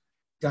Lyons,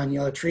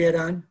 Daniela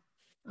Triadan,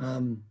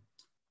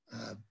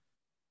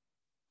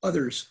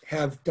 others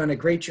have done a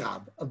great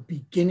job of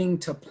beginning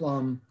to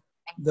plumb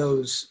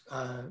those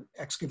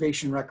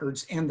excavation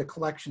records and the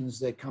collections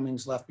that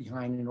Cummings left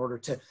behind in order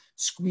to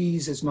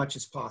squeeze as much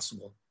as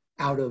possible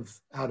out of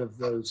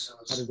those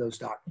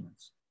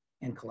documents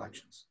and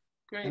collections.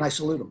 Great. And I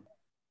salute them.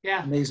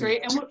 Yeah, amazing.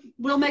 Great. And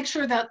we'll make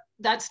sure that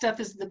that stuff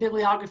the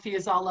bibliography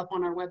is all up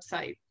on our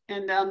website.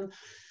 And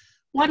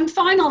one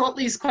final, at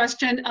least,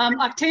 question,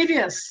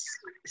 Octavius.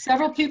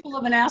 Several people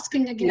have been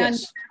asking again.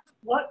 Yes.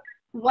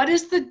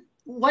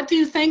 What do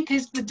you think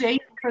is the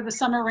date for the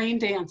summer rain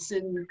dance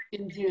in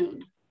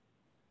June?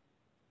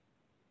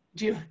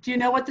 Do you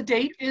know what the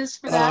date is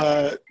for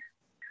that?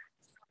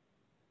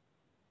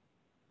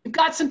 You've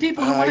got some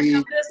people who want to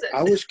come visit.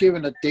 I was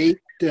given a date.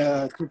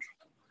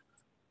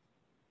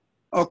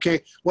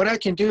 Okay, what I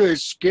can do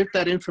is give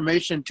that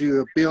information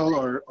to Bill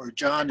or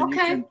John, and Okay.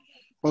 you can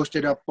post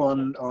it up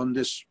on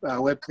this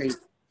webpage,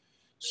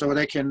 so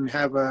they can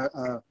have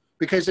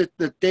because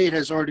the date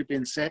has already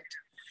been set.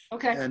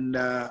 Okay. And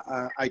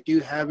I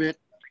do have it,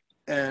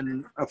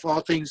 and of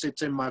all things,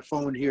 it's in my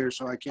phone here,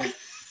 so I can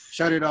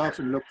shut it off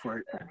and look for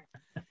it.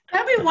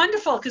 That'd be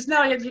wonderful, because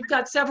now you've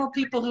got several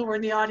people who are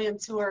in the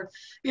audience who are,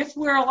 if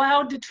we're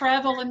allowed to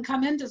travel and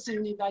come into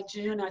Zuni by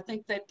June, I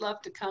think they'd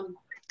love to come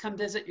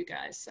visit you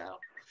guys. So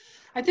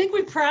I think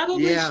we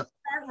probably should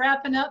start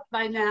wrapping up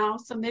by now.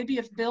 So maybe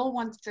if Bill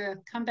wants to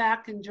come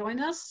back and join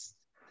us.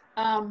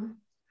 I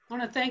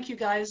want to thank you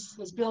guys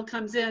as Bill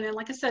comes in. And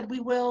like I said, we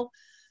will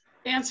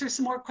answer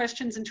some more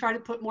questions and try to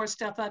put more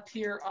stuff up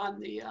here on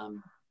the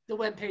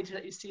webpage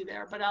that you see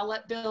there. But I'll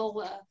let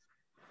Bill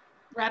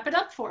wrap it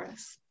up for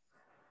us.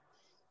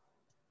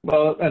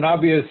 Well, an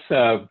obvious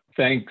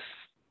thanks,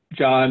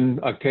 John,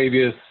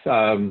 Octavius.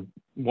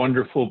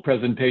 Wonderful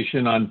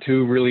presentation on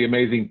two really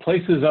amazing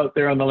places out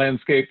there on the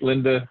landscape.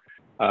 Linda,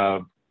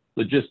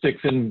 logistics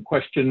and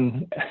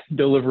question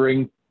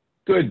delivering.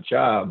 Good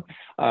job.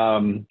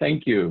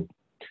 Thank you.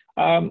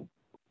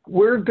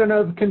 We're going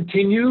to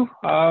continue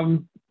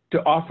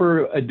to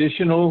offer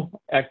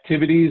additional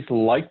activities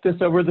like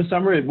this over the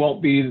summer. It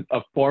won't be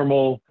a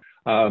formal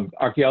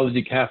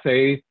archaeology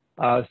cafe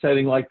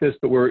setting like this,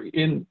 but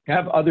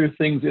have other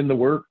things in the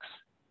works,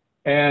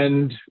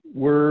 and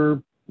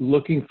we're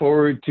looking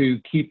forward to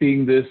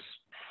keeping this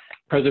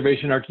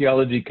preservation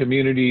archaeology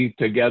community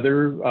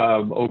together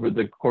over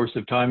the course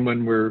of time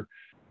when we're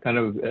kind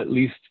of at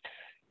least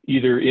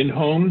either in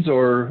homes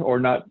or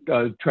not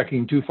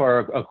trekking too far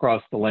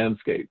across the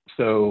landscape.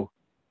 So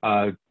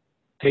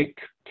take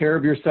care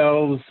of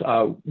yourselves.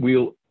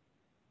 We'll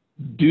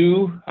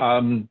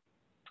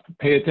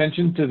pay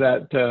attention to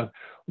that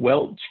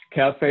Welch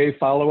Cafe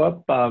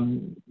follow-up.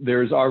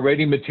 There's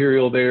already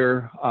material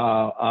there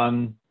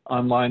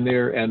online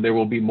there, and there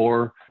will be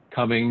more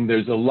coming.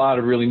 There's a lot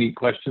of really neat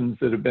questions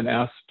that have been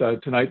asked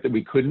tonight that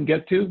we couldn't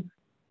get to,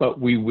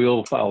 but we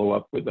will follow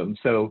up with them.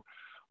 So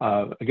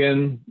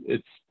again,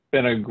 it's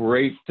been a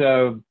great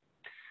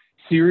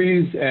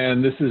series,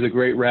 and this is a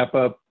great wrap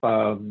up,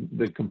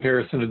 the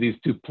comparison of these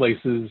two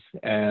places,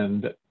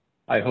 and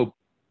I hope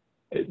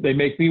they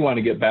make me want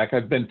to get back.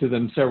 I've been to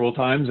them several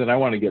times and I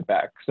want to get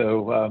back.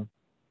 So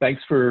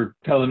thanks for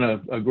telling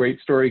a great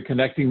story,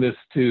 connecting this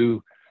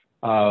to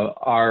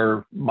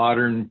our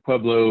modern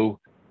Pueblo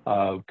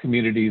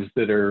communities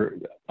that are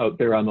out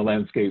there on the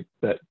landscape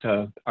that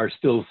are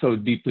still so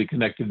deeply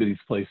connected to these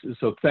places.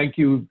 So thank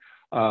you,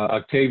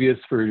 Octavius,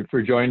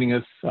 for joining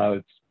us.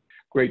 It's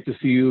great to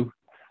see you.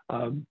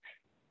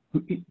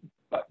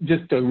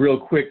 Just a real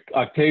quick,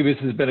 Octavius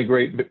has been a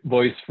great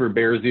voice for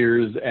Bears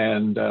Ears,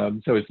 and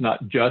so it's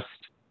not just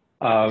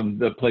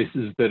the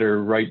places that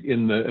are right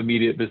in the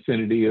immediate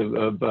vicinity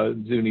of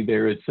Zuni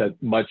there. It's a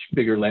much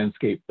bigger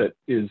landscape that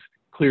is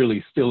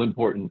clearly still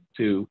important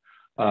to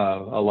a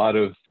lot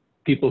of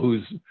people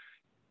whose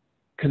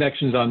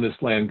connections on this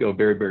land go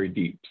very, very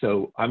deep.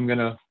 So I'm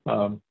gonna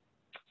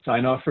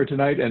sign off for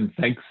tonight, and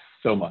thanks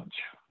so much.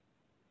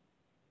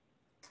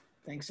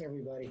 Thanks,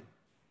 everybody.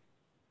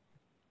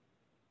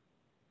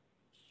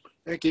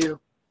 Thank you.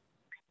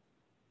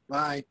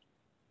 Bye.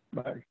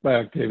 Bye,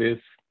 Octavius.